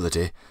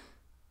responsibility.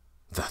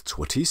 That's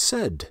what he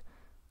said.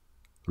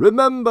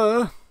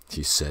 Remember,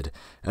 he said,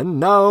 and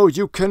now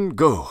you can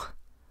go.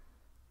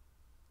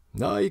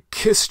 I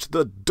kissed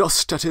the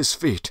dust at his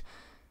feet,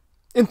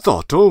 in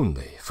thought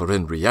only, for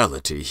in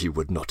reality he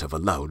would not have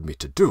allowed me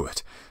to do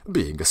it,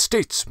 being a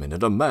statesman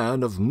and a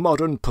man of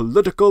modern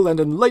political and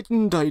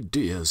enlightened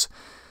ideas.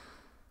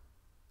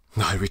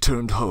 I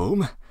returned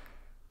home,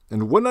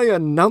 and when I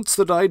announced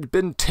that I'd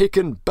been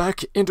taken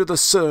back into the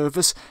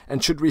service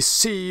and should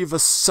receive a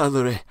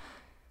salary,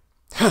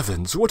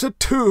 heavens, what a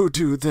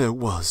to-do there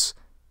was!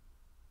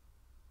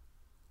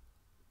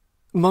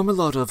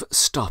 Marmeladov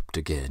stopped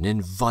again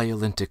in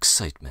violent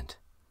excitement.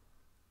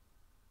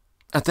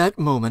 At that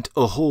moment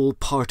a whole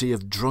party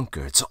of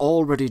drunkards,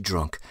 already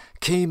drunk,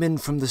 came in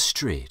from the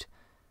street,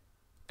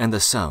 and the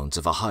sounds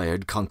of a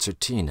hired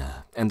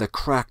concertina and the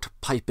cracked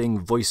piping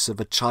voice of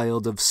a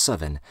child of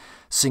 7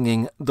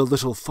 singing "The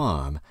Little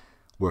Farm"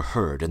 were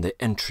heard in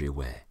the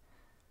entryway.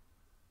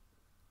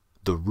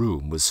 The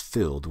room was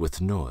filled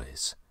with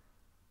noise.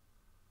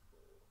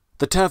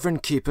 The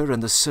tavern-keeper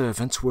and the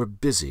servants were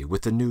busy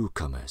with the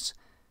newcomers.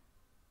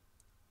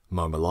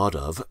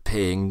 Marmeladov,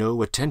 paying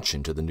no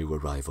attention to the new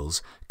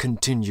arrivals,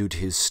 continued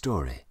his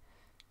story.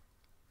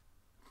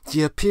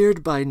 He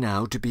appeared by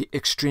now to be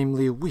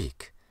extremely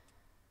weak,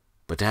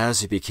 but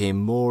as he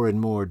became more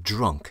and more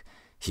drunk,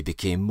 he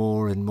became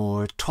more and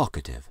more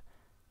talkative.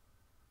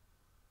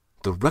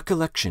 The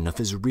recollection of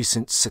his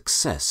recent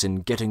success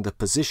in getting the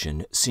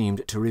position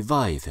seemed to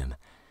revive him,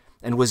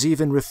 and was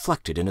even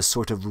reflected in a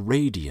sort of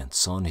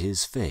radiance on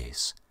his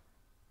face.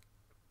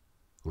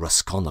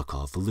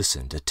 Raskolnikov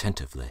listened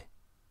attentively.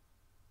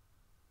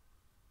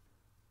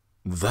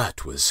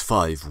 "That was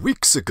 5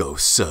 weeks ago,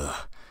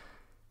 sir."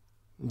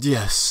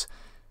 "Yes,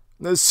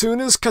 as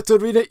soon as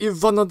Katerina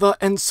Ivanovna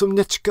and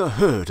Sonetchka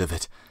heard of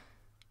it.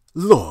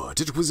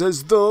 Lord, it was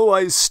as though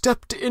I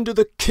stepped into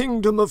the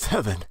kingdom of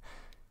heaven.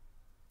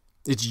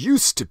 It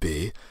used to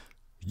be,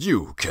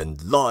 'You can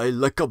lie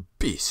like a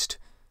beast.'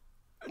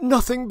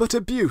 Nothing but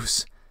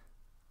abuse.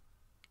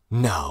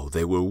 Now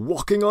they were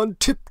walking on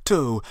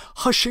tiptoe,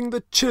 hushing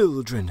the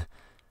children.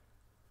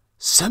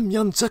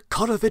 'Semyon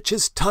Zakharovitch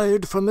is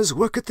tired from his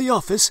work at the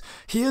office.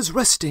 He is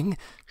resting.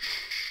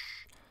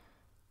 Shh.'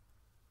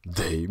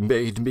 They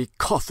made me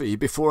coffee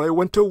before I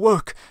went to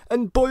work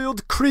and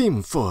boiled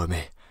cream for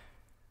me.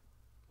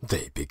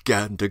 They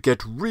began to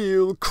get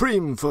real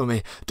cream for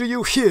me. Do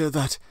you hear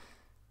that?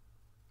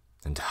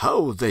 And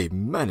how they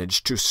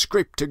managed to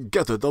scrape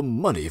together the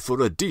money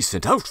for a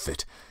decent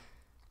outfit.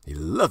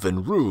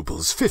 11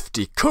 rubles,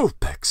 50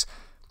 kopecks.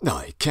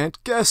 I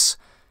can't guess.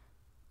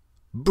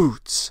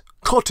 Boots,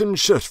 cotton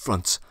shirt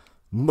fronts,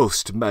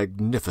 most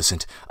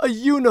magnificent. A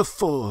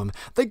uniform.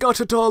 They got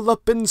it all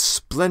up in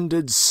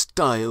splendid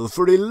style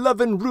for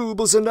 11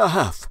 rubles and a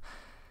half.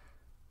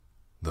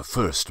 The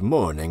first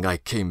morning I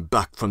came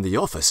back from the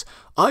office,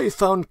 I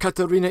found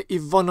Katerina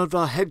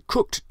Ivanovna had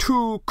cooked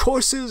 2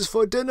 courses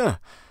for dinner.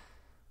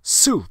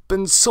 soup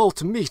and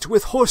salt meat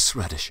with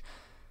horseradish,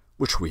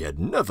 which we had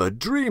never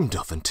dreamed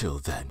of until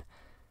then.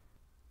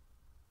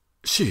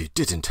 She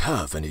didn't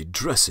have any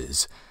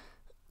dresses,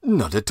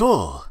 none at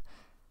all,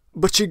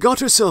 but she got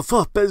herself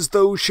up as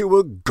though she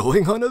were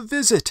going on a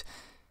visit,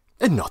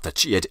 and not that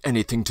she had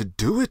anything to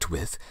do it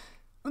with.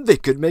 They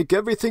could make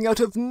everything out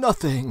of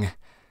nothing.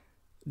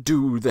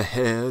 Do the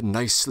hair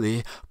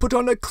nicely, put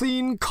on a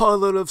clean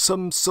collar of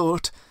some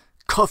sort,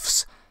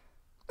 cuffs,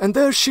 and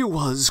there she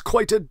was,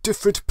 quite a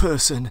different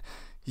person,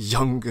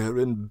 younger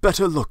and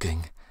better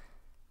looking.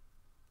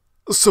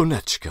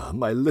 Sonetchka,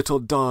 my little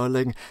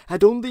darling,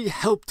 had only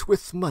helped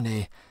with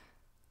money.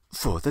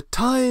 For the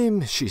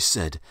time, she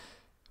said.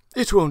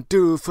 It won't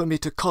do for me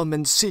to come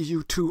and see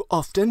you too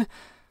often.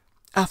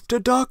 After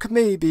dark,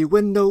 maybe,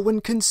 when no one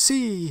can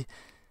see.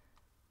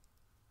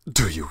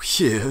 Do you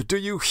hear? Do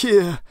you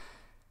hear?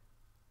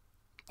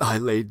 I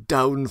lay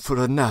down for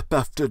a nap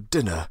after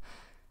dinner,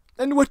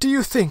 and what do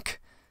you think?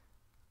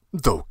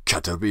 Though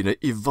Katerina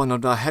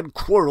Ivanovna had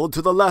quarrelled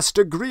to the last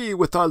degree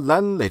with our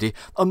landlady,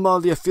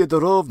 Amalia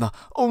Feodorovna,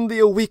 only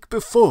a week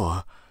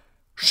before,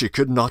 she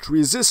could not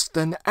resist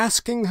then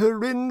asking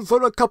her in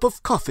for a cup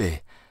of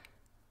coffee.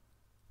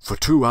 For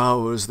 2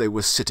 hours they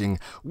were sitting,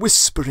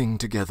 whispering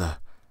together.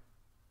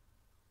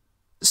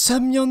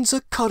 "Semyon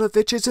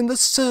Zakharovich is in the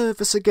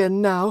service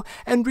again now,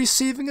 and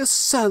receiving a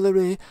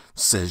salary,"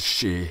 says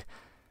she.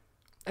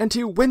 "And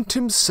he went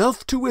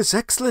himself to His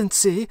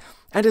Excellency,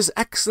 and His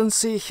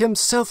Excellency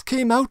himself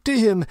came out to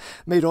him,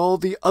 made all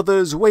the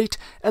others wait,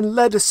 and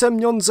led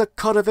Semyon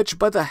Zakharovich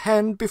by the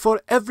hand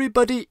before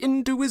everybody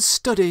into his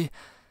study.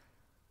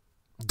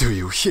 Do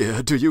you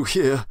hear? Do you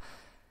hear?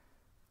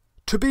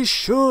 To be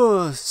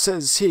sure,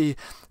 says he,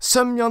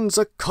 Semyon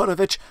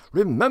Zakharovich,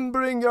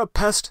 remembering your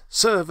past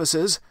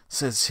services,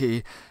 says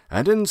he,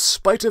 and in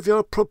spite of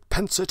your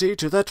propensity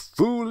to that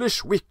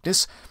foolish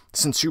weakness,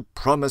 since you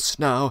promise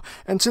now,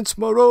 and since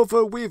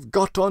moreover we've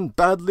got on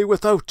badly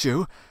without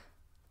you.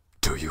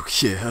 Do you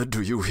hear?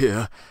 Do you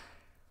hear?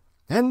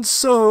 And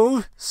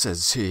so,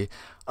 says he,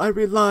 I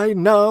rely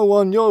now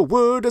on your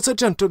word as a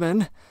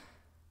gentleman.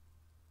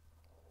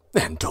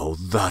 And all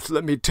that,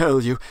 let me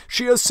tell you,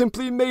 she has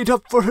simply made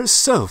up for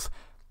herself,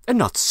 and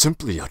not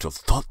simply out of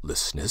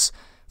thoughtlessness,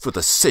 for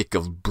the sake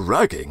of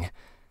bragging.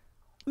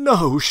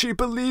 No, she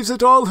believes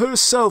it all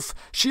herself.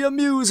 She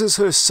amuses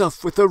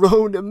herself with her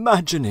own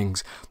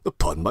imaginings.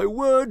 Upon my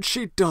word,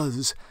 she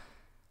does.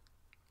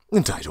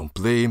 And I don't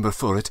blame her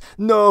for it.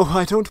 No,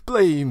 I don't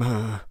blame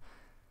her.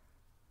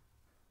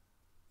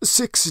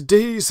 6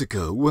 days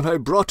ago, when I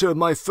brought her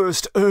my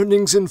first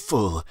earnings in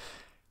full,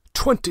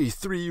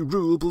 23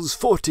 roubles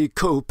 40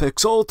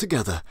 kopecks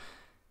altogether,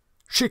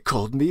 she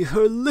called me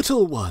her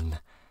little one.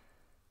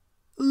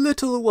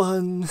 Little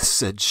one,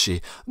 said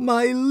she,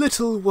 my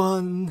little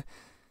one.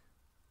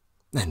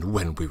 And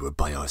when we were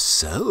by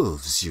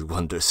ourselves, you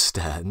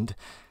understand,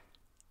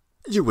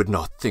 you would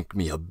not think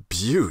me a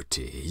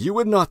beauty, you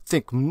would not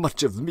think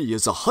much of me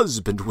as a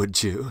husband,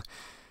 would you?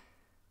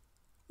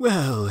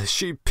 Well,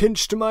 she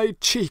pinched my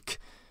cheek.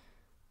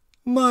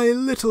 My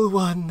little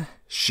one,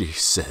 she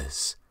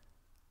says.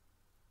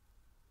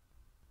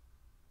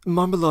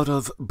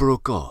 Marmeladov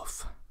broke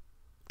off,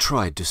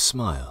 tried to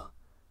smile,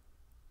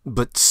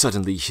 but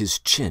suddenly his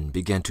chin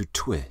began to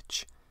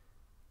twitch.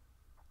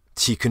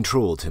 He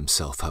controlled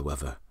himself,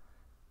 however.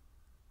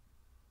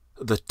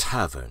 The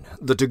tavern,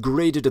 the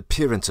degraded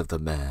appearance of the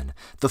man,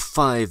 the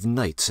 5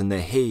 nights in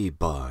the hay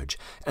barge,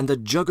 and the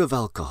jug of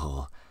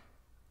alcohol,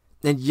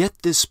 and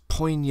yet this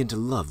poignant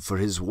love for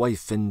his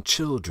wife and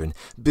children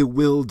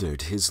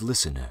bewildered his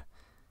listener.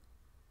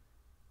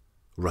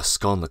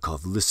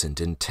 Raskolnikov listened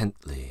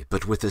intently,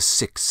 but with a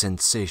sick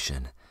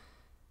sensation.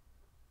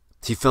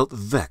 He felt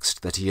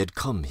vexed that he had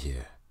come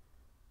here.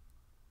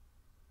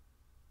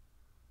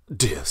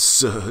 Dear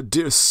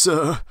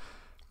sir,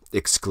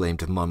 exclaimed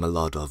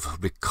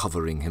Marmeladov,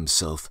 recovering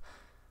himself.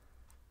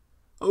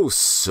 Oh,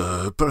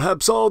 sir,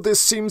 perhaps all this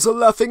seems a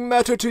laughing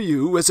matter to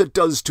you, as it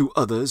does to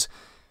others,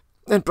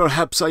 and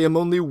perhaps I am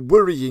only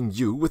worrying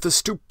you with the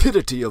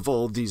stupidity of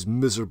all these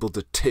miserable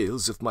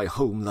details of my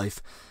home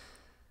life.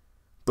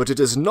 But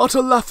it is not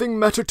a laughing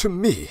matter to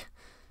me,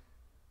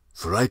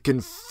 for I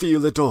can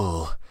feel it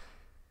all.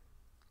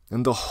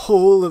 And the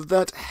whole of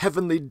that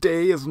heavenly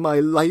day of my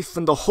life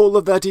and the whole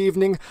of that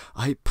evening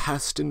I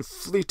passed in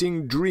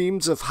fleeting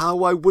dreams of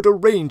how I would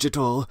arrange it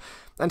all,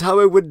 and how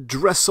I would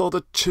dress all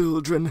the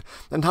children,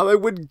 and how I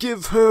would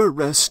give her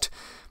rest,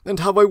 and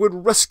how I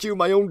would rescue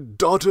my own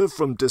daughter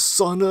from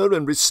dishonor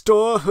and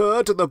restore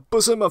her to the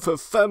bosom of her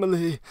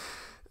family,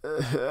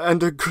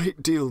 and a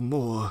great deal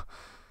more.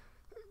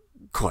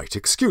 Quite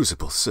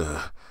excusable,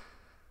 sir.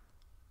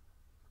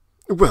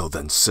 Well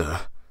then,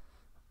 sir.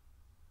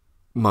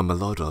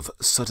 Marmeladov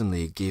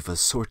suddenly gave a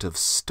sort of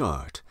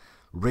start,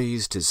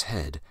 raised his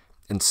head,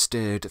 and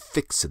stared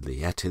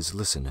fixedly at his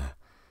listener.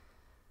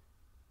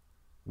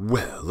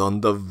 Well,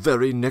 on the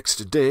very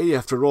next day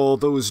after all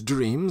those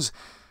dreams,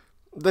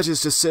 that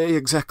is to say,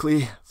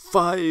 exactly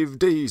 5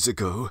 days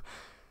ago,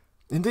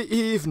 In the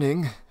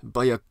evening,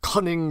 by a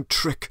cunning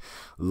trick,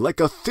 like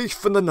a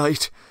thief in the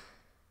night,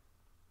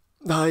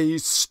 I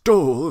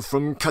stole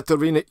from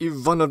Katerina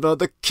Ivanovna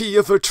the key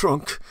of her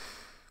trunk,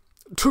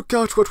 took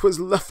out what was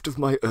left of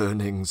my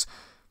earnings.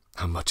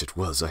 How much it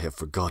was I have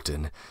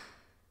forgotten.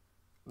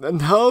 And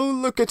now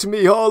look at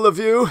me, all of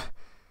you.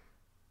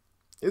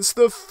 It's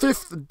the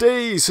 5th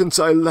day since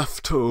I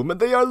left home, and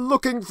they are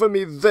looking for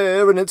me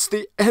there, and it's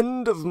the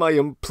end of my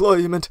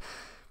employment,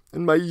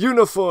 and my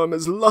uniform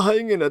is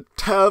lying in a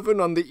tavern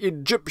on the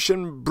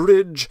Egyptian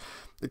bridge,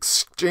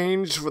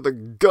 exchanged for the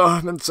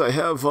garments I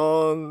have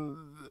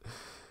on,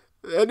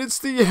 and it's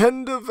the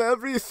end of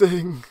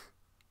everything."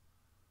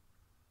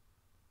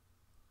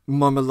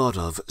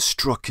 Marmeladov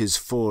struck his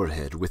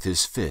forehead with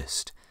his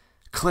fist,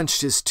 clenched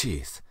his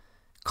teeth,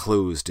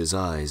 closed his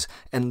eyes,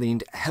 and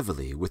leaned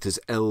heavily with his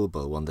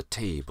elbow on the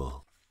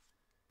table.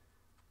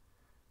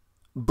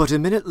 But a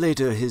minute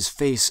later his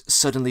face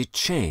suddenly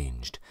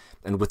changed,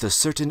 and with a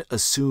certain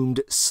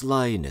assumed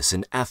slyness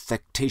and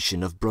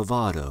affectation of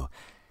bravado,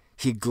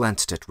 he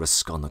glanced at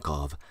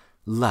Raskolnikov,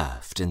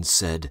 laughed, and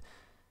said,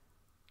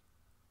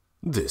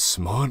 "This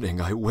morning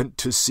I went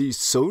to see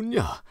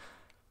Sonia.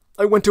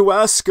 I went to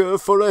ask her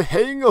for a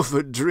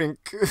hangover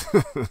drink."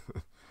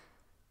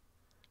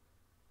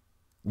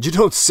 "You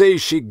don't say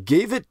she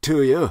gave it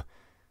to you?"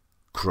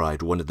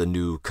 cried one of the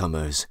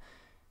newcomers.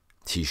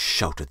 He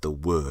shouted the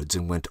words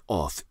and went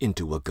off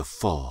into a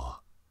guffaw.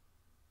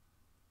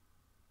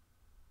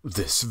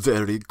 "This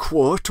very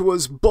quart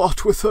was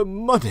bought with her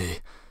money,"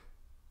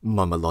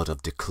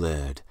 Marmeladov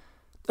declared,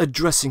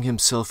 addressing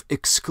himself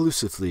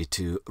exclusively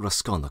to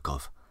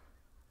Raskolnikov.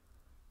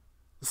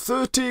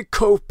 30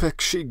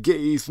 kopecks she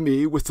gave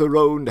me with her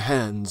own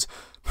hands,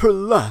 her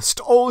last,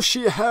 all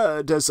she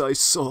had, as I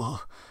saw.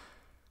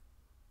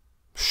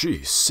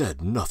 She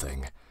said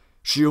nothing.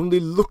 She only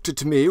looked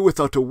at me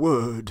without a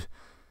word.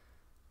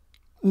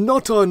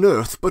 Not on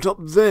earth, but up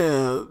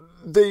there,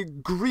 they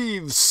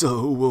grieve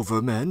so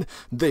over men,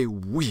 they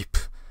weep.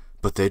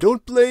 But they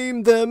don't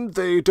blame them,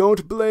 they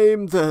don't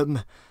blame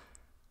them.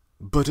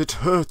 But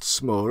it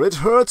hurts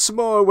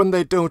more when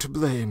they don't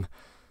blame.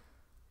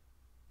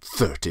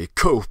 30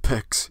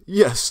 kopecks,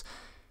 yes.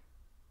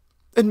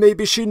 And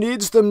maybe she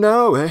needs them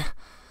now, eh?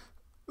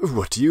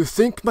 What do you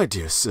think, my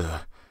dear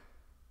sir?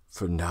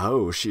 For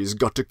now she's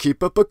got to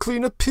keep up a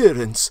clean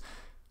appearance.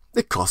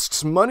 It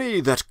costs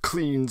money, that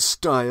clean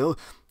style.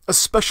 A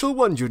special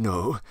one, you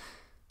know.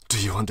 Do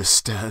you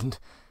understand?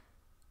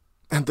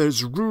 And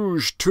there's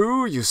rouge,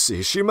 too, you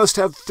see. She must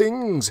have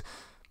things.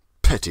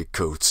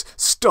 Petticoats,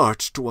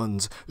 starched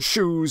ones,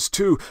 shoes,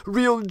 too,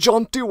 real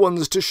jaunty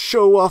ones to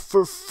show off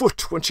her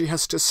foot when she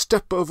has to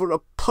step over a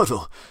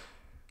puddle.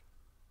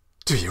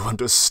 Do you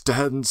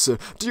understand, sir?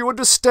 Do you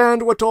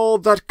understand what all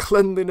that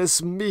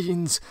cleanliness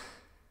means?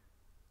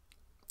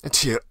 And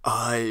here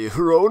I,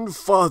 her own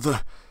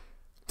father,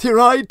 here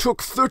I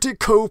took 30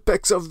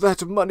 kopecks of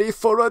that money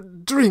for a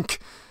drink,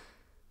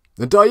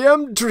 and I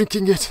am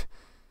drinking it,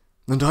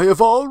 and I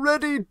have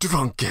already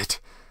drunk it.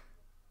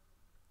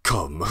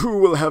 Come, who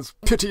will have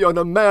pity on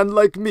a man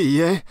like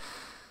me, eh?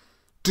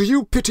 Do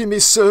you pity me,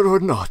 sir, or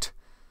not?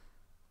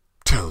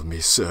 Tell me,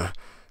 sir,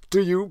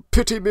 do you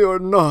pity me or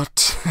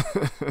not?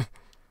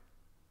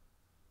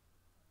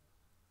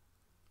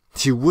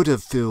 He would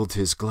have filled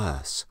his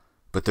glass,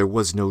 but there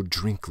was no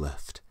drink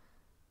left.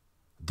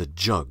 The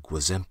jug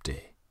was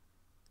empty.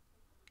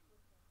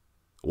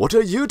 "What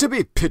are you to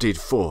be pitied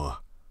for?"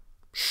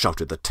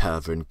 shouted the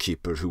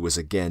tavern-keeper, who was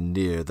again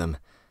near them.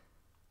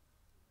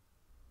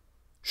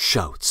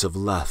 Shouts of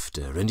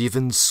laughter and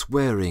even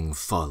swearing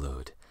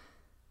followed.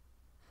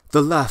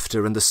 The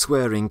laughter and the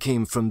swearing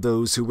came from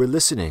those who were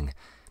listening,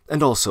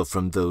 and also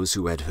from those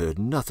who had heard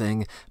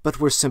nothing, but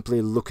were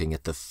simply looking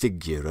at the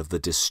figure of the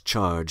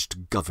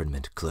discharged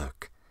government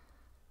clerk.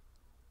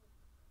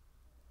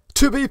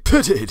 "To be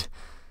pitied?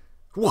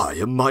 Why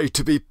am I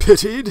to be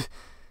pitied?"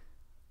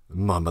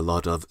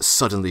 Marmeladov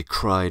suddenly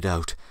cried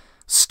out,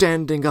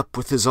 standing up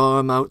with his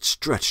arm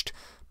outstretched,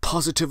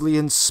 positively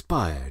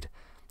inspired,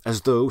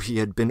 as though he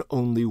had been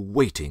only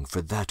waiting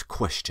for that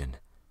question.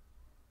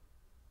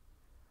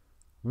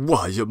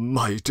 "Why am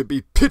I to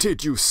be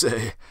pitied, you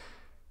say?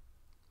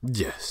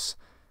 Yes,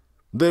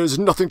 there's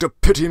nothing to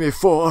pity me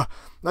for.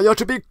 I ought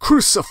to be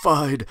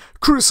crucified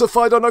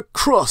on a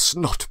cross,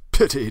 not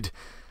pitied.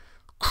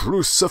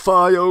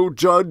 Crucify, O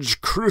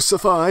judge,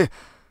 crucify.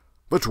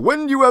 But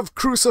when you have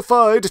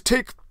crucified,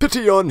 take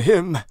pity on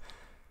him.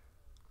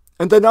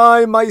 And then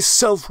I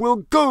myself will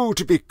go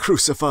to be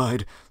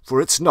crucified,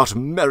 for it's not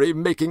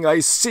merry-making I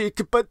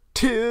seek, but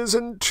tears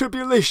and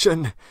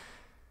tribulation.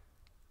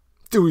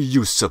 Do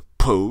you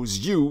suppose,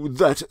 you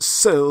that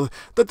sell,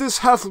 that this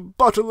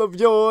half-bottle of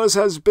yours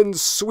has been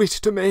sweet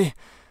to me?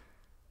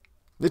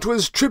 It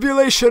was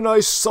tribulation I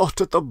sought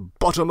at the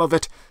bottom of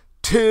it,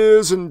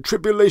 tears and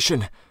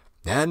tribulation,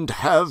 and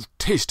have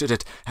tasted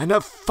it, and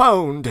have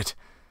found it.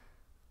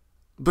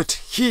 But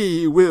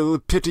he will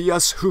pity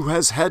us who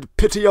has had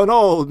pity on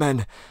all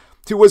men,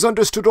 who has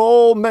understood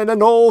all men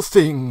and all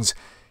things.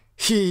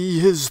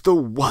 He is the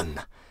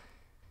one.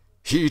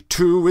 He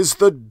too is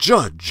the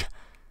judge.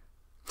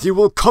 He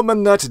will come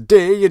on that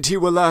day, and he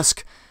will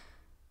ask,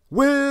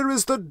 Where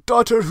is the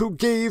daughter who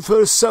gave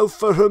herself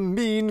for her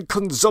mean,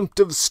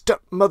 consumptive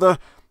stepmother,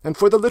 and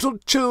for the little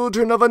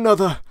children of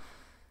another?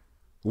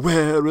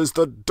 Where is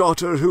the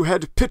daughter who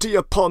had pity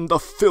upon the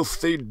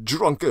filthy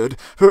drunkard,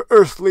 her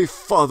earthly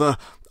father,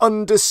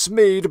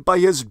 undismayed by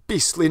his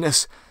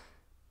beastliness?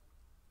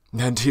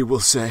 And he will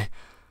say,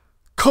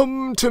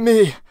 Come to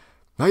me.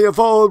 I have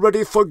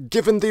already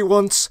forgiven thee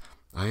once.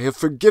 I have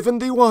forgiven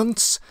thee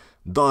once.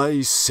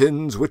 Thy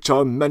sins, which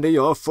are many,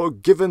 are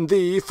forgiven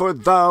thee, for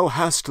thou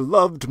hast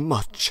loved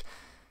much.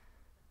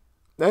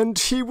 And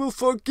he will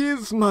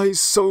forgive my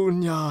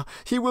Sonia.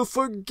 He will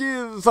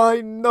forgive,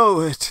 I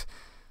know it.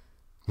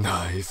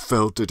 I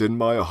felt it in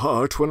my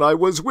heart when I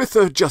was with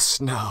her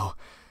just now.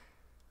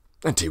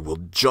 And he will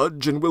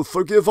judge and will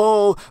forgive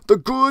all, the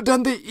good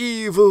and the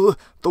evil,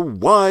 the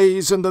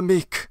wise and the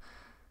meek.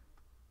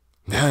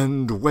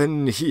 And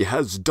when he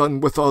has done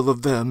with all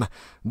of them,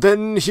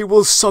 then he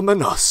will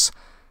summon us.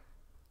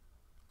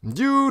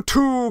 You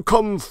too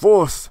come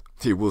forth,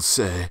 he will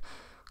say.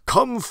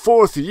 Come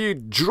forth, ye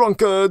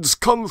drunkards,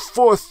 come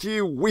forth,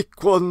 ye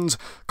weak ones,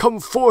 come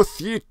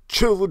forth, ye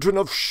children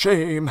of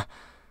shame.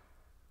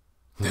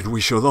 And we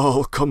shall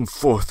all come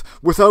forth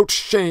without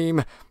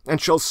shame,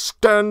 and shall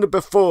stand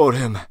before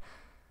him.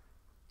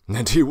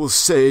 And he will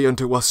say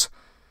unto us,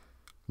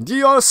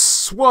 Ye are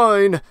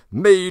swine,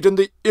 made in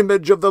the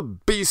image of the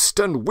beast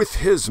and with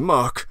his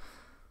mark.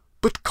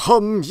 But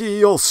come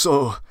ye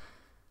also.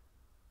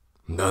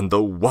 And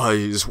the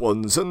wise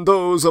ones and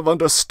those of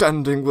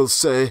understanding will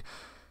say,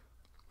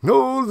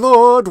 O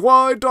Lord,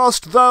 why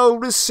dost thou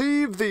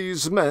receive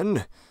these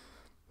men?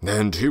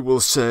 And he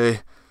will say,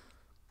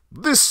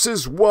 This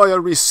is why I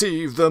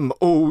receive them,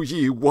 O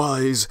ye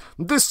wise.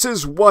 This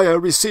is why I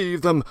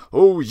receive them,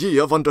 O ye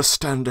of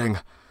understanding,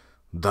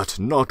 that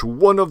not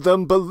one of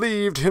them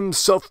believed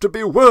himself to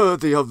be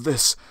worthy of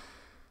this.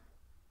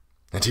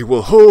 And he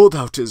will hold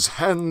out his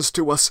hands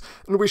to us,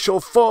 and we shall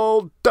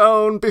fall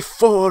down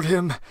before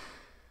him.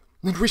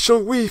 And we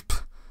shall weep,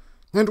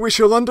 and we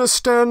shall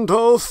understand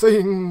all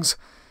things,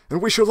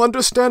 and we shall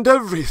understand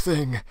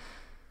everything.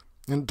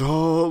 And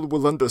all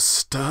will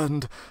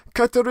understand.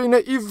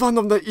 Katerina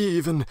Ivanovna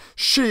even,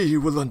 she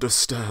will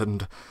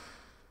understand.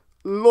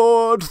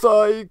 Lord,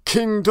 thy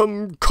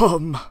kingdom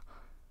come.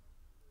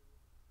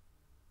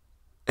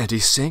 And he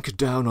sank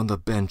down on the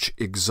bench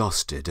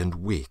exhausted and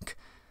weak,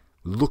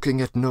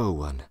 looking at no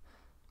one,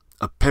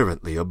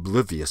 apparently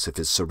oblivious of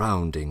his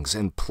surroundings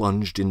and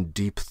plunged in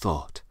deep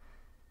thought.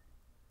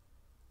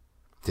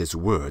 His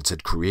words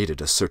had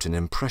created a certain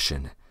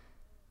impression.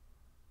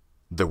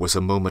 There was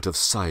a moment of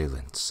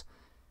silence,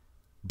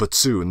 but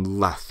soon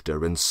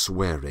laughter and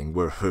swearing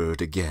were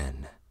heard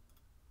again.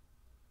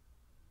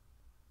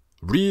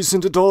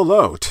 Reasoned it all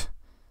out.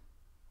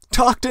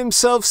 Talked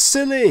himself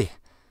silly.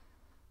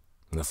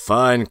 A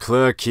fine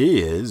clerk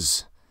he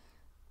is.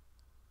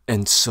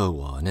 And so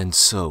on, and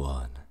so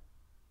on.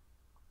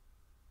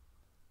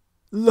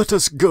 Let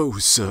us go,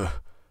 sir,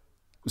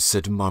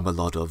 said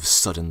Marmeladov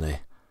suddenly,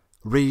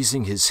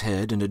 raising his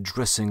head and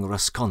addressing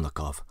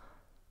Raskolnikov.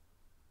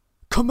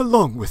 Come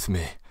along with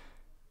me.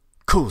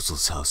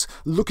 Kozel's house,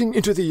 looking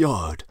into the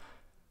yard.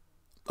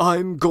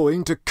 I'm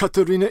going to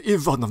Katerina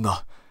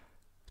Ivanovna.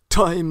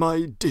 Time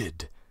I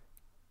did.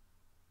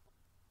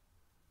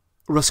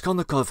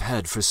 Raskolnikov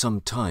had for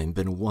some time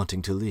been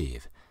wanting to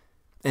leave,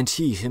 and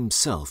he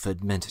himself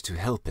had meant to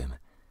help him.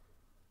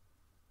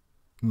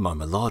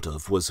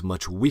 Marmeladov was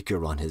much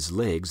weaker on his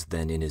legs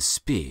than in his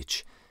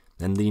speech,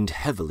 and leaned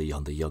heavily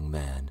on the young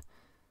man.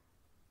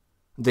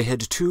 They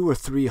had 200 or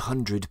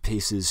 300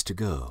 paces to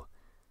go.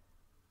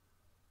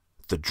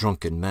 The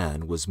drunken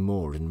man was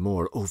more and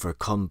more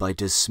overcome by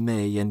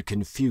dismay and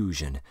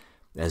confusion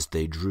as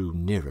they drew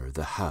nearer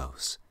the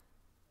house.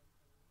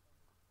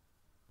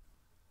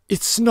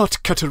 It's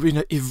not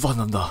Katerina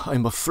Ivanovna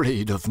I'm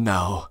afraid of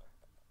now,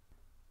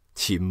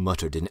 he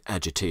muttered in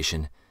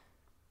agitation,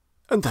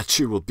 and that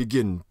she will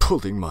begin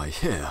pulling my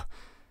hair.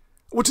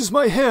 What does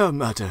my hair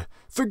matter?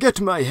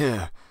 Forget my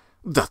hair.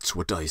 That's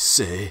what I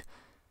say.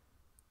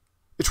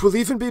 It will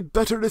even be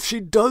better if she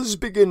does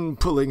begin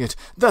pulling it.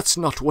 That's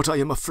not what I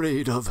am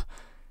afraid of.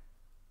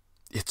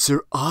 It's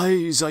her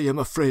eyes I am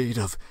afraid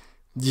of.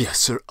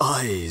 Yes, her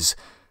eyes.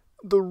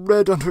 The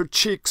red on her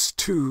cheeks,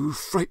 too,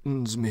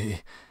 frightens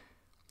me.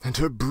 And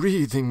her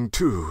breathing,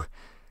 too.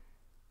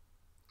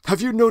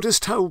 Have you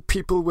noticed how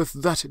people with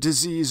that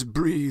disease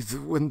breathe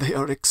when they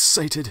are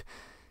excited?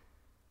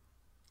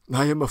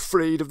 I am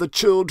afraid of the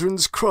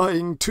children's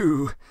crying,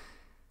 too.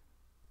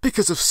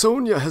 Because if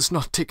Sonia has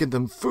not taken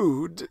them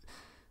food...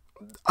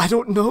 I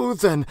don't know,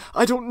 then.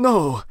 I don't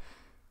know.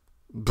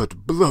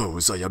 But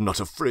blows I am not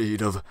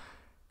afraid of.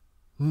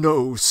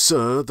 Know,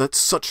 sir, that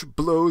such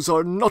blows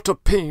are not a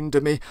pain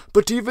to me,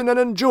 but even an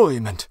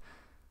enjoyment.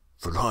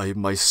 For I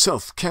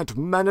myself can't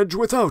manage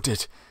without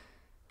it.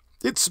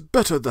 It's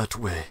better that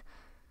way.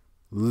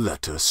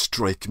 Let her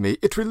strike me.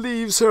 It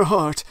relieves her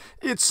heart.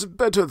 It's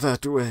better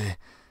that way.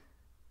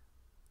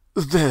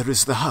 There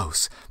is the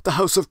house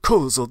of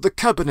Kozel, the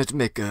cabinet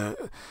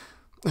maker,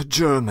 a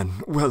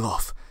German, well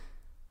off.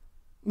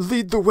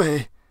 Lead the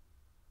way."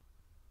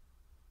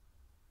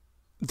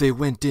 They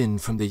went in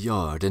from the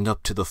yard and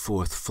up to the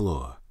 4th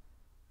floor.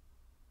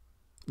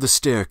 The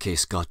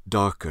staircase got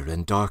darker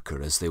and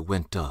darker as they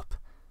went up.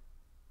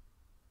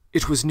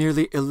 It was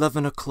nearly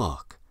 11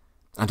 o'clock,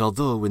 and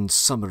although in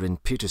summer in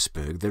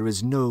Petersburg there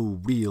is no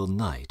real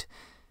night,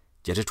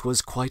 yet it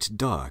was quite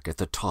dark at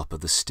the top of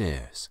the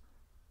stairs.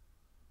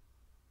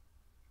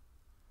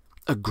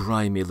 A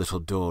grimy little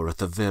door at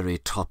the very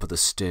top of the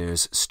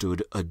stairs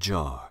stood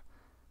ajar.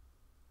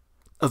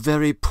 A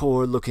very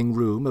poor-looking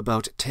room,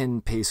 about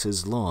 10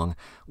 paces long,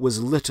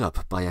 was lit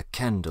up by a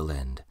candle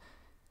end.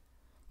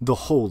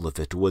 The whole of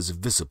it was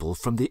visible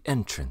from the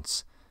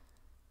entrance.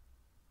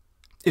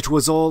 It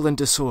was all in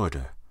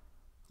disorder,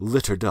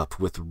 littered up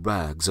with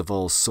rags of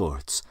all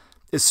sorts,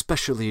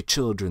 especially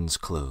children's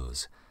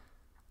clothes.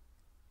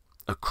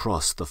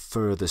 Across the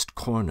furthest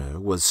corner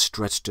was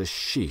stretched a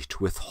sheet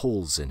with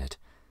holes in it.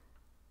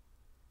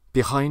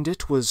 Behind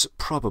it was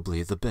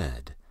probably the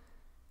bed.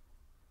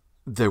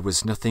 There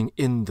was nothing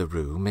in the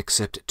room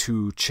except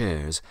 2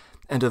 chairs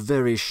and a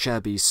very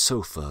shabby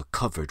sofa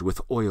covered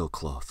with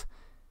oilcloth,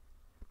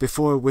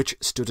 before which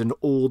stood an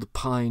old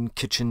pine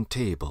kitchen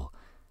table,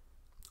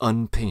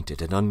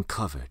 unpainted and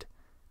uncovered.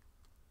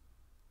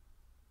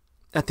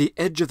 At the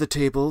edge of the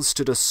table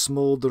stood a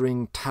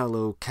smouldering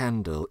tallow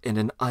candle in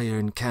an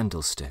iron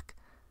candlestick.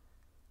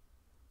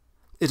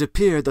 It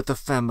appeared that the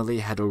family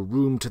had a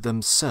room to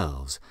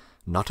themselves,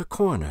 not a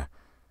corner,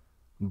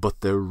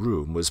 but their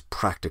room was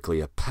practically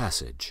a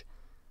passage.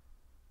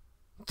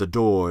 The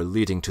door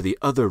leading to the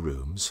other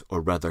rooms,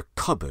 or rather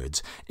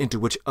cupboards, into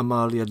which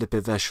Amalia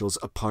Lippeveshel's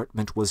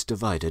apartment was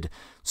divided,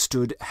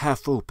 stood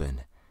half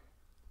open,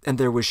 and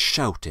there was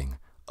shouting,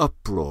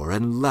 uproar,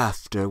 and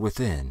laughter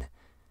within.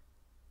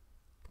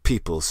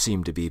 People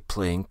seemed to be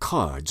playing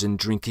cards and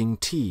drinking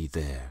tea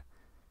there.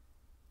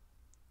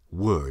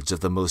 Words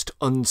of the most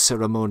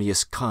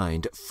unceremonious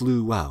kind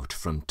flew out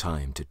from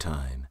time to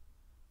time.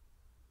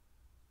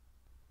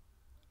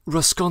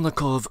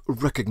 Raskolnikov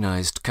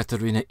recognized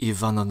Katerina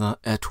Ivanovna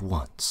at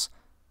once.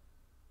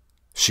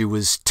 She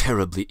was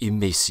terribly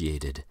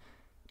emaciated,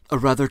 a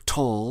rather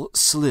tall,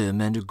 slim,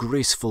 and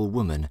graceful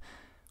woman,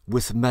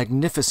 with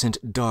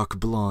magnificent dark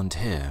blonde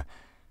hair,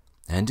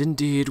 and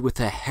indeed with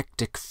a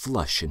hectic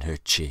flush in her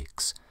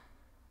cheeks.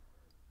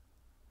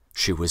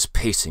 She was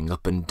pacing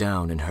up and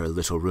down in her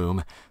little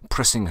room,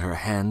 pressing her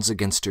hands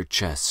against her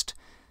chest.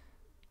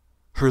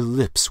 Her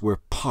lips were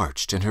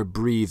parched and her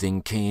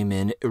breathing came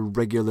in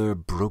irregular,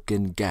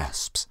 broken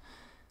gasps.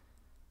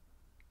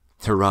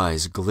 Her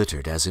eyes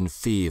glittered as in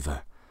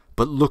fever,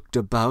 but looked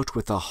about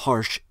with a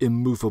harsh,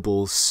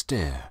 immovable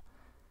stare.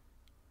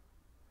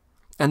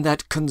 And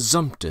that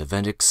consumptive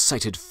and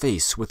excited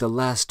face with the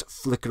last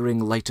flickering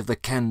light of the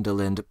candle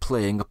end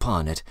playing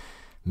upon it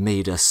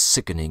made a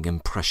sickening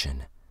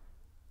impression.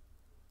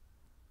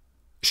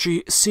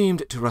 She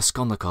seemed to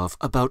Raskolnikov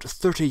about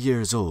 30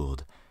 years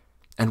old,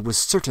 and was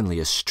certainly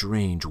a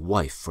strange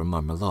wife for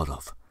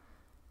Marmeladov.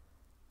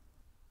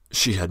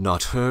 She had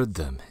not heard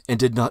them, and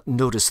did not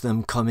notice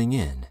them coming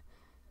in.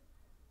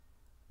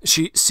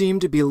 She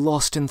seemed to be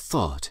lost in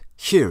thought,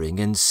 hearing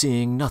and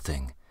seeing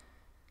nothing.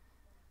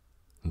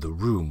 The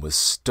room was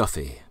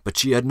stuffy, but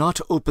she had not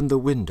opened the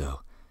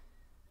window.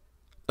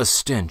 A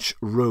stench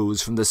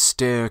rose from the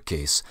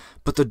staircase,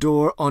 but the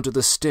door onto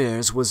the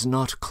stairs was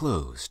not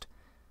closed.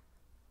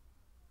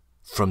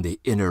 From the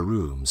inner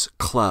rooms,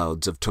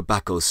 clouds of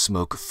tobacco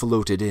smoke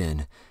floated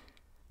in.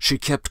 She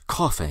kept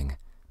coughing,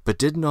 but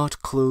did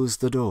not close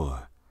the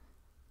door.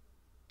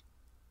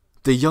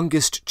 The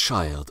youngest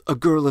child, a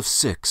girl of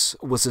 6,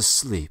 was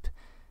asleep,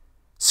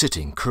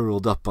 sitting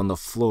curled up on the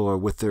floor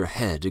with her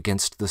head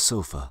against the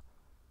sofa.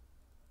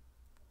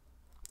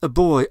 A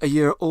boy a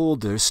year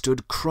older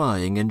stood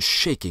crying and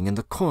shaking in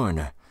the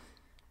corner.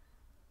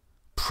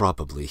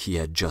 Probably he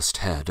had just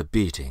had a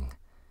beating.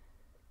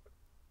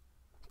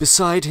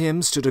 Beside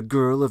him stood a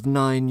girl of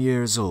 9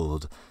 years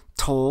old,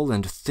 tall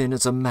and thin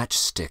as a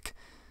matchstick,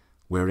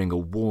 wearing a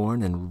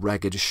worn and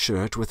ragged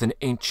shirt with an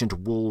ancient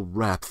wool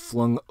wrap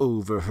flung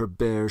over her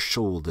bare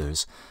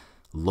shoulders,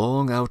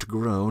 long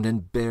outgrown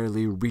and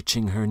barely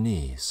reaching her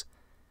knees.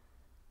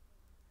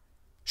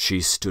 She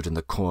stood in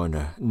the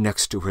corner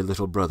next to her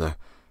little brother,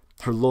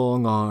 her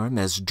long arm,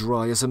 as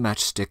dry as a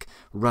matchstick,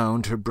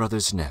 round her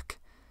brother's neck.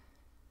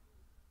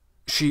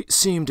 She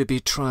seemed to be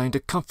trying to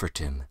comfort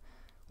him,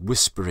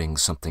 whispering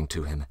something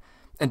to him,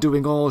 and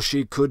doing all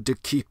she could to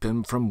keep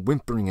him from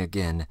whimpering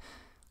again,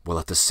 while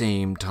at the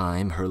same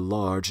time her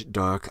large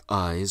dark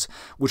eyes,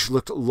 which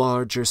looked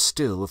larger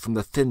still from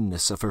the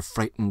thinness of her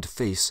frightened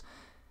face,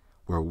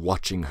 were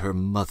watching her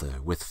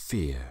mother with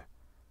fear.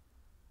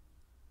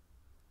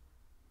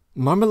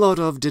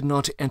 Marmeladov did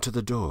not enter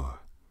the door,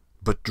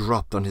 but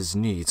dropped on his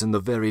knees in the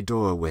very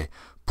doorway,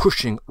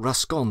 pushing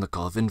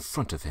Raskolnikov in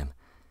front of him.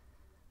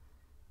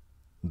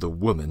 The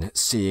woman,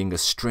 seeing a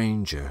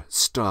stranger,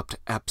 stopped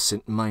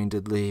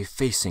absent-mindedly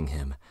facing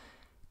him,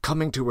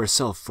 coming to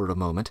herself for a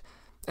moment,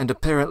 and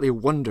apparently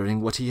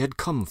wondering what he had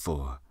come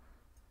for.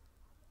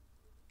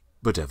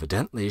 But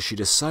evidently she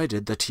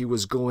decided that he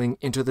was going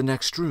into the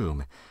next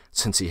room,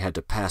 since he had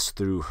to pass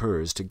through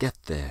hers to get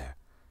there.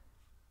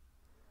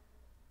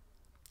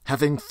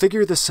 Having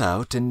figured this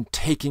out and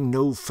taking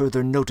no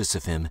further notice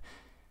of him,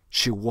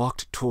 she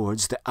walked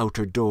towards the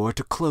outer door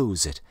to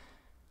close it,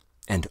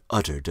 and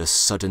uttered a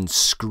sudden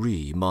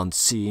scream on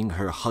seeing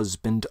her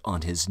husband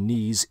on his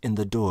knees in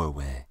the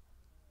doorway.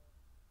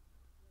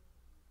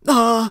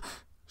 "Ah!"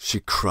 she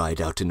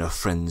cried out in a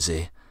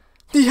frenzy.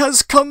 "He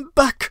has come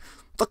back!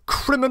 The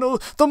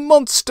criminal! The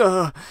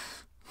monster!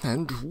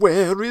 And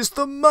where is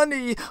the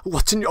money?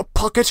 What's in your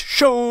pocket?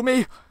 Show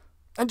me!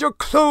 And your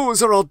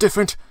clothes are all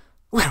different!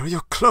 Where are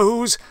your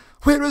clothes?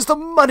 Where is the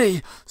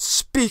money?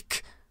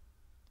 Speak!"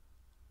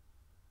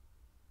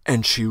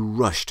 And she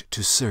rushed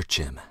to search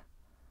him.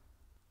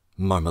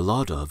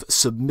 Marmeladov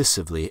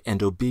submissively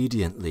and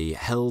obediently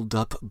held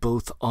up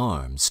both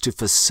arms to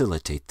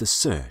facilitate the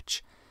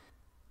search.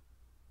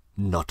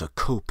 Not a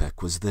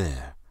kopeck was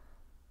there.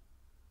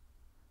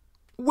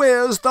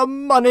 "Where's the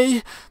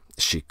money?"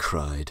 she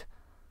cried.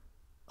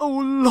 "Oh,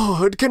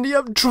 Lord, can he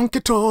have drunk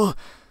it all?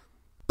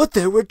 But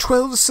there were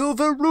 12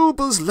 silver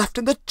roubles left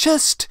in the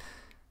chest."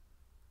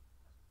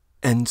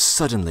 And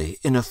suddenly,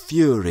 in a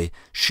fury,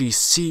 she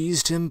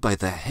seized him by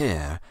the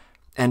hair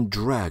and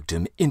dragged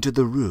him into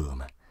the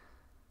room.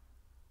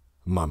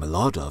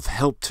 Marmeladov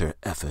helped her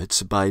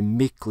efforts by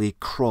meekly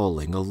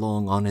crawling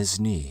along on his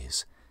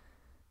knees.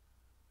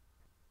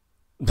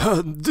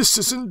 "This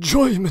is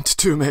enjoyment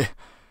to me.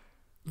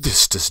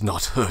 This does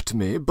not hurt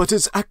me, but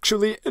is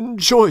actually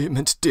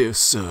enjoyment, dear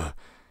sir,"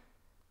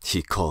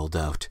 he called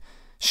out,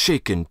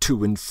 shaken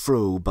to and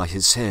fro by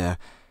his hair,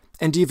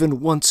 and even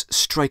once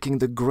striking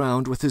the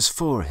ground with his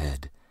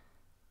forehead.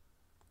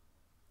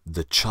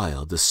 The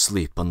child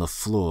asleep on the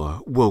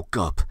floor woke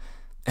up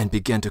and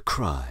began to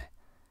cry.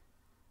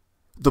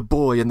 The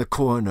boy in the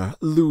corner,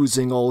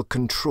 losing all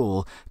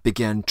control,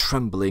 began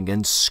trembling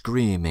and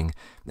screaming,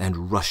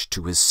 and rushed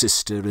to his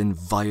sister in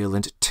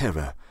violent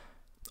terror,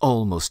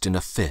 almost in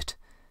a fit.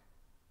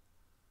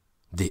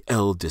 The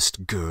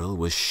eldest girl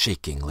was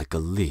shaking like a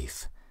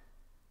leaf.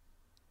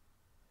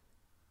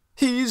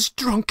 "He's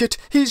drunk it!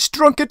 He's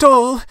drunk it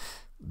all!"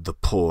 the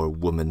poor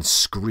woman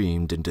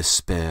screamed in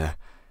despair.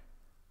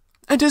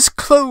 "And his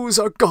clothes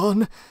are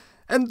gone,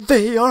 and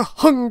they are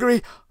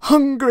hungry,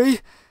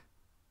 hungry!"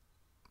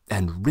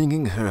 And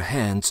wringing her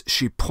hands,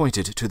 she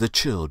pointed to the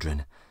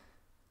children.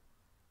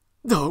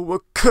 "Oh,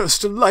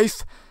 accursed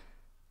life!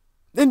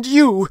 And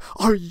you,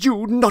 are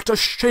you not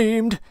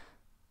ashamed?"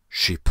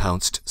 She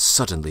pounced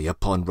suddenly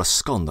upon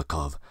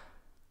Raskolnikov.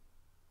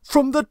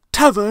 "From the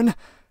tavern!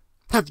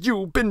 Have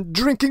you been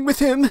drinking with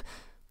him?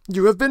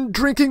 You have been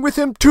drinking with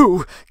him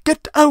too!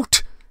 Get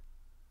out!"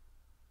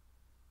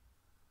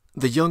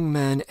 The young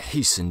man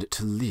hastened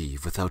to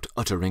leave without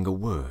uttering a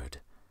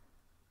word.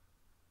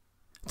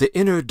 The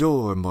inner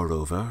door,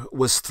 moreover,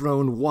 was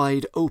thrown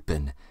wide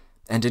open,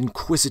 and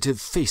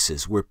inquisitive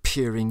faces were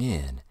peering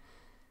in.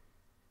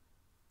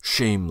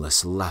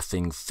 Shameless,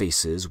 laughing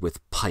faces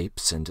with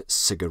pipes and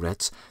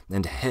cigarettes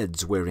and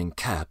heads wearing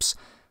caps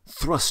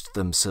thrust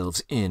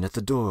themselves in at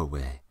the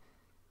doorway.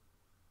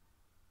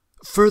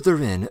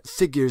 Further in,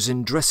 figures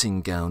in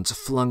dressing gowns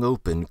flung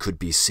open could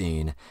be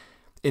seen,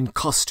 in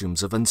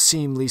costumes of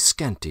unseemly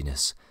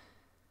scantiness,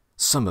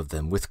 some of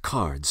them with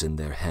cards in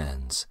their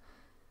hands.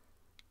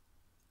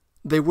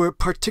 They were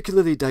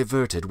particularly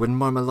diverted when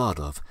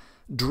Marmeladov,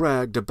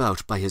 dragged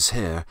about by his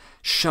hair,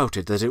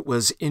 shouted that it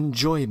was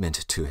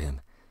enjoyment to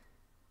him.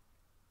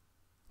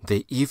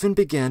 They even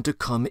began to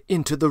come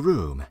into the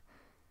room.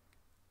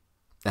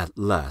 At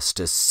last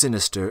a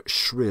sinister,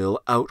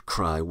 shrill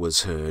outcry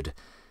was heard.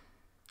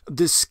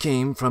 This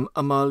came from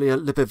Amalia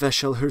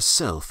Lippeveshel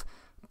herself,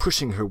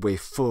 pushing her way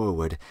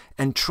forward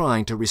and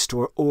trying to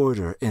restore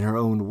order in her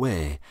own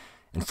way,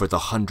 and for the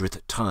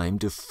 100th time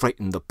to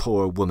frighten the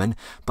poor woman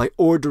by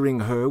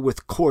ordering her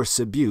with coarse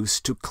abuse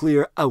to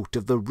clear out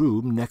of the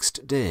room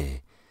next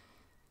day.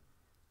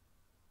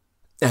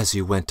 As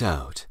he went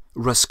out,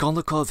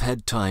 Raskolnikov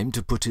had time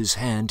to put his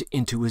hand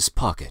into his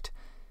pocket,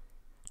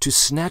 to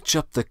snatch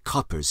up the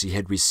coppers he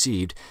had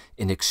received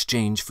in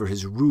exchange for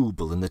his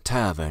rouble in the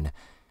tavern,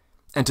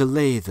 and to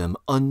lay them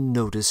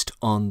unnoticed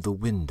on the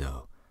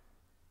window.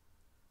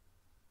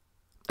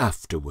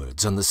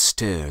 Afterwards, on the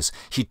stairs,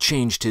 he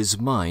changed his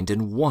mind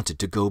and wanted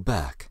to go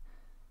back.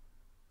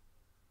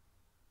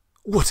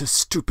 "What a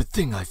stupid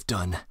thing I've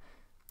done,"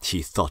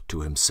 he thought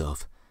to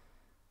himself.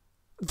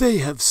 "They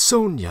have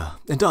Sonia,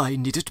 and I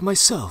need it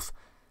myself."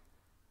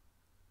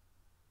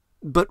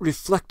 But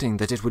reflecting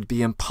that it would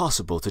be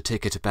impossible to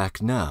take it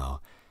back now,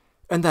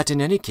 and that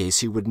in any case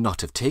he would not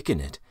have taken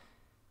it,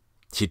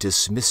 he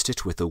dismissed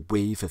it with a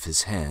wave of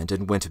his hand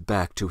and went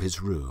back to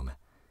his room.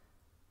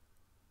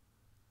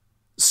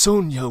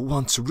 "Sonia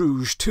wants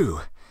rouge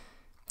too,"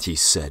 he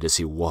said as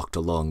he walked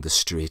along the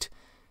street,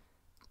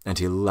 and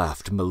he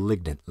laughed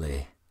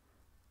malignantly.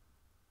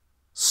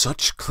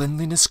 "Such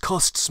cleanliness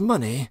costs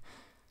money.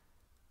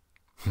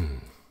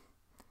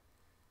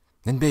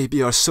 And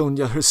maybe our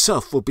Sonia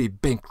herself will be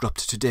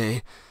bankrupt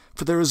today,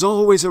 for there is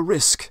always a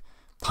risk,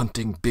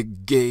 hunting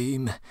big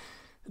game,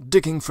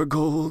 digging for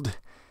gold.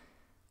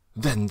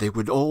 Then they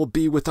would all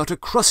be without a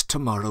crust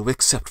tomorrow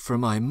except for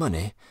my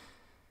money.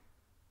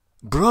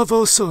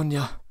 Bravo,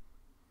 Sonia!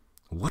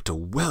 What a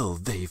well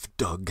they've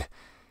dug!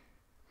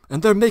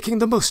 And they're making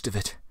the most of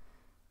it.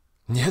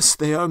 Yes,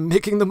 they are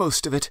making the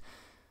most of it.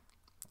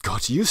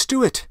 Got used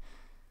to it.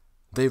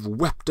 They've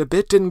wept a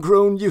bit and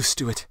grown used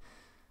to it.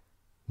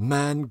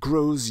 Man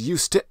grows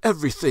used to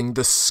everything,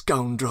 the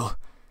scoundrel.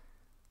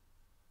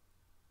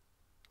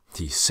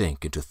 He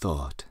sank into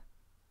thought.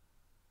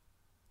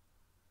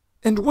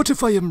 And what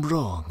if I am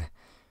wrong?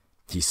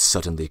 He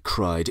suddenly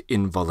cried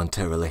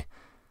involuntarily.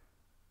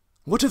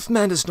 What if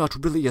man is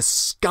not really a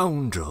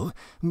scoundrel,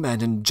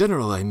 man in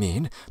general, I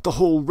mean, the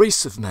whole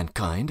race of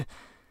mankind?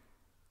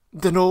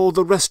 Then all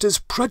the rest is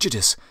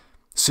prejudice,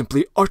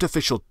 simply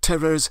artificial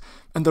terrors,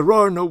 and there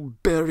are no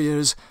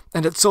barriers,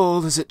 and it's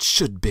all as it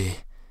should be.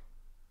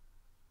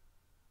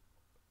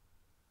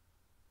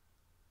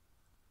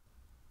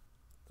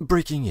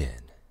 Breaking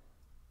in.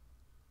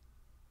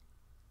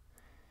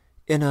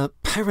 In a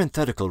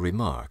parenthetical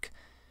remark,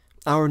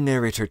 our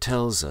narrator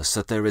tells us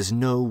that there is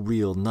no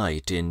real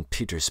night in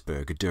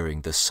Petersburg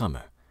during the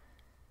summer.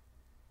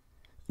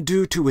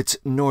 Due to its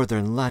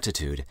northern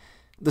latitude,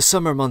 the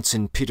summer months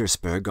in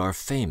Petersburg are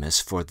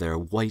famous for their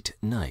white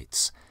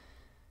nights,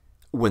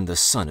 when the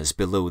sun is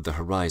below the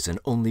horizon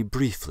only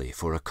briefly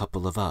for a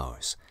couple of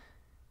hours.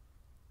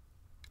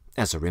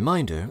 As a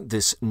reminder,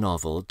 this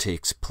novel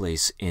takes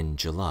place in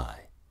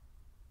July.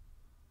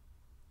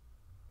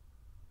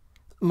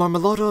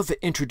 Marmeladov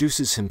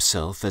introduces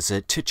himself as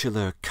a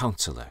titular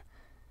counselor.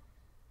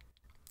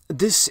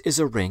 This is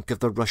a rank of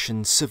the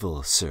Russian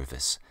civil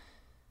service,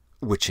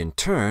 which in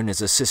turn is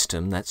a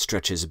system that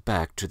stretches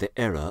back to the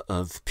era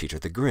of Peter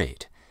the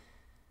Great.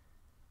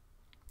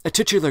 A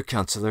titular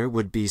counselor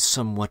would be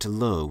somewhat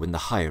low in the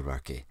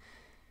hierarchy,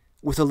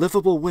 with a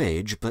livable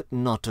wage but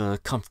not a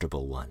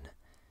comfortable one.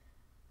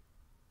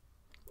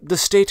 The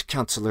state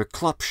counselor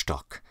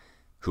Klopstock,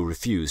 who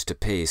refused to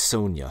pay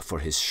Sonia for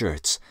his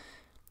shirts,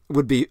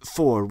 would be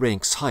 4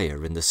 ranks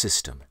higher in the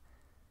system.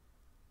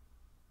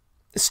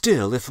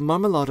 Still, if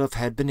Marmeladov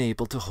had been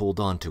able to hold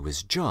on to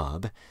his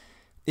job,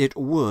 it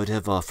would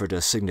have offered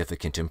a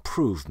significant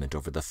improvement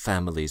over the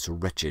family's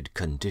wretched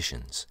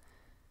conditions.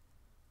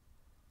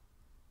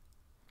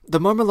 The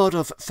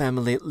Marmeladov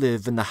family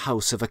live in the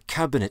house of a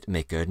cabinet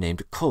maker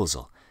named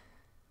Kozel.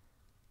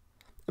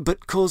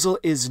 But Kozel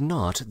is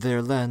not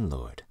their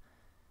landlord.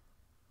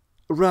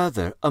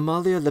 Rather,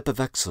 Amalia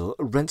Lipovexel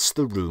rents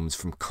the rooms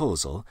from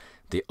Kozel,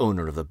 the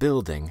owner of the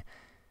building,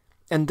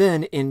 and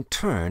then in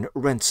turn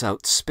rents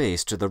out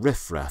space to the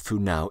riffraff who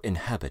now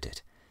inhabit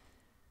it.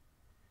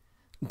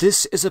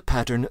 This is a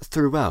pattern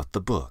throughout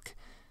the book,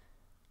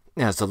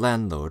 as the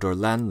landlord or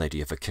landlady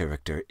of a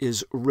character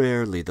is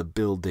rarely the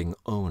building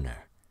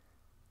owner.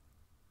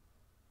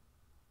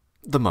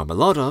 The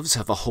Marmeladovs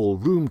have a whole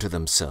room to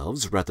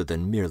themselves rather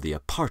than merely a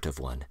part of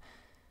one.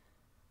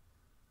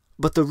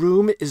 But the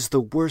room is the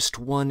worst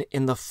one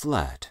in the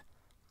flat,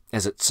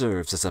 as it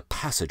serves as a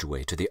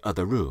passageway to the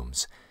other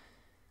rooms.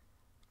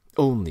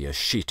 Only a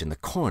sheet in the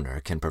corner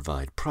can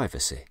provide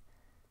privacy.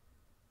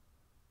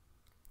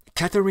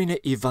 Katerina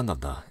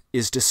Ivanovna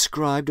is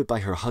described by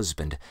her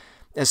husband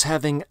as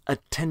having a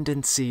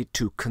tendency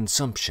to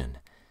consumption.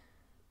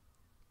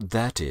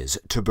 That is,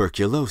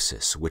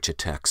 tuberculosis, which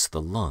attacks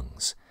the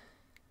lungs.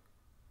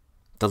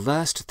 The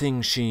last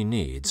thing she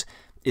needs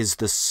is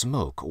the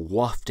smoke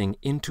wafting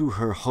into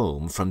her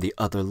home from the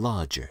other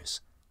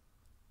lodgers.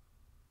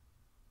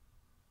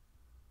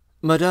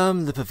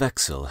 Madame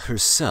Lipovexel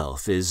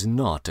herself is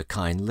not a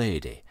kind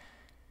lady,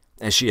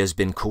 as she has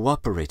been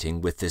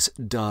cooperating with this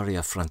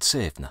Darya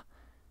Frantsevna.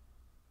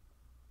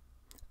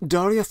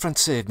 Darya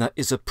Frantsevna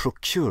is a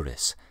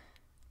procuress,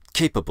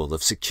 capable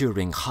of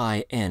securing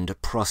high-end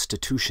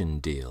prostitution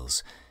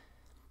deals,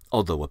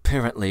 although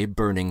apparently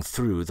burning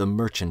through the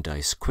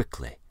merchandise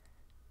quickly.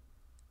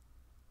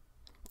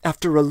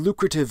 After a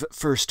lucrative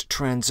first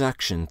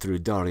transaction through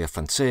Darya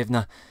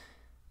Frantsevna,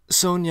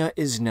 Sonia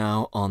is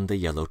now on the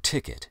yellow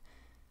ticket.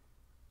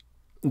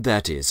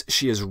 That is,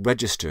 she is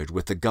registered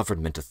with the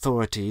government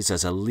authorities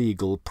as a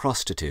legal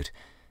prostitute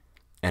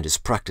and is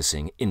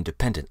practicing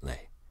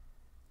independently.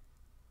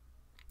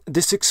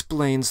 This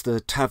explains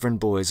the tavern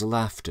boy's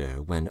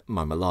laughter when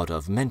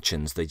Marmeladov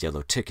mentions the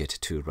yellow ticket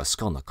to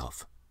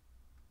Raskolnikov.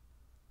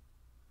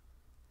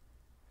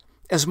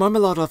 As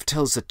Marmeladov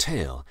tells the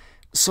tale,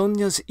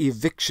 Sonia's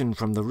eviction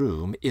from the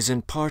room is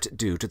in part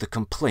due to the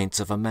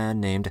complaints of a man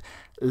named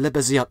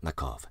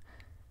Lebeziatnikov,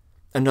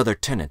 another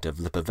tenant of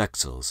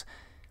Lipovexel's,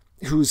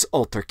 whose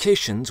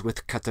altercations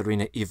with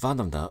Katerina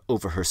Ivanovna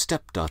over her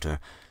stepdaughter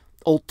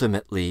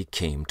ultimately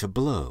came to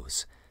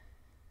blows.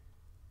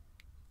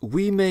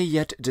 We may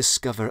yet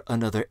discover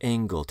another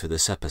angle to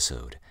this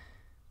episode,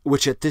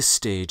 which at this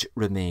stage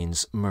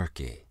remains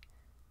murky.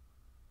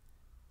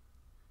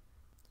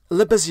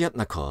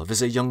 Lebeziatnikov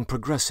is a young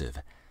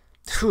progressive,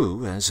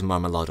 who, as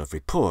Marmeladov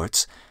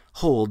reports,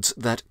 holds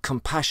that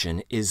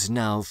compassion is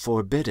now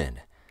forbidden,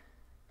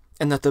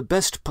 and that the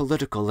best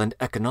political and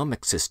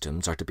economic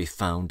systems are to be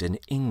found in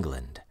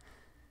England.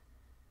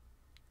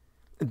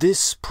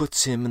 This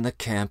puts him in the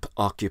camp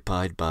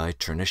occupied by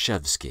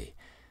Chernyshevsky,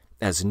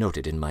 as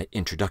noted in my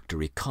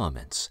introductory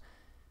comments.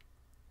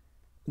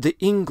 The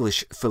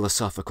English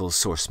philosophical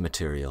source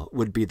material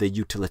would be the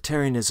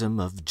utilitarianism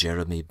of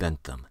Jeremy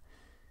Bentham.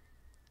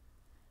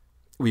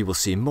 We will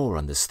see more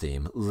on this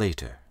theme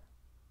later.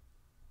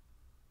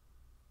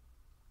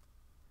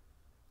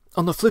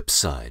 On the flip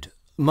side,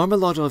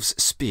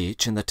 Marmeladov's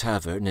speech in the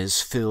tavern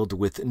is filled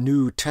with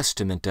New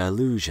Testament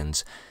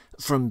allusions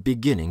from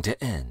beginning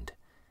to end.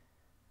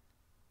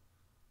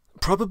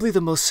 Probably the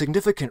most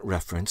significant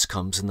reference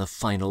comes in the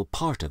final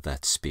part of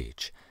that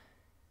speech,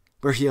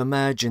 where he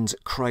imagines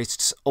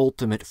Christ's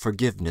ultimate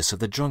forgiveness of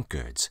the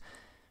drunkards,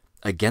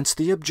 against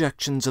the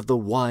objections of the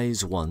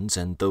wise ones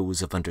and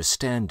those of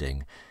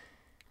understanding,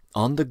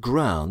 on the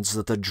grounds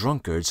that the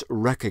drunkards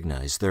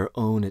recognize their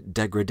own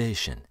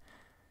degradation.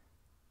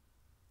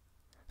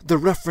 The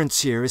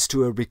reference here is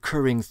to a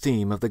recurring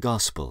theme of the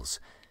Gospels,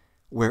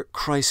 where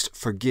Christ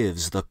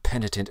forgives the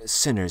penitent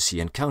sinners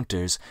he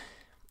encounters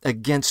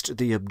against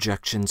the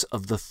objections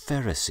of the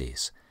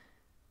Pharisees.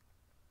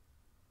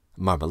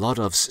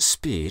 Marmeladov's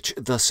speech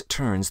thus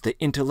turns the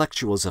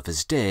intellectuals of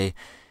his day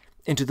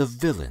into the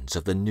villains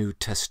of the New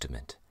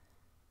Testament.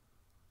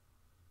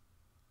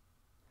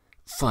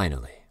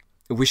 Finally,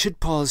 we should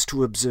pause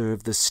to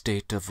observe the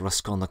state of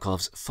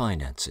Raskolnikov's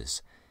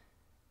finances.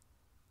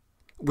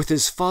 With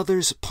his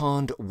father's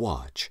pawned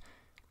watch,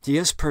 he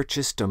has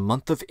purchased a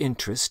month of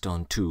interest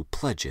on 2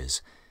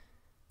 pledges,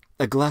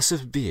 a glass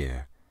of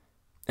beer,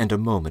 and a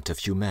moment of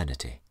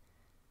humanity.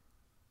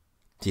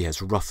 He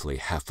has roughly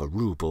half a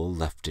ruble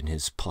left in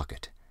his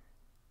pocket.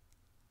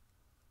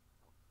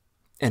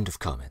 End of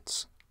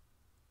comments.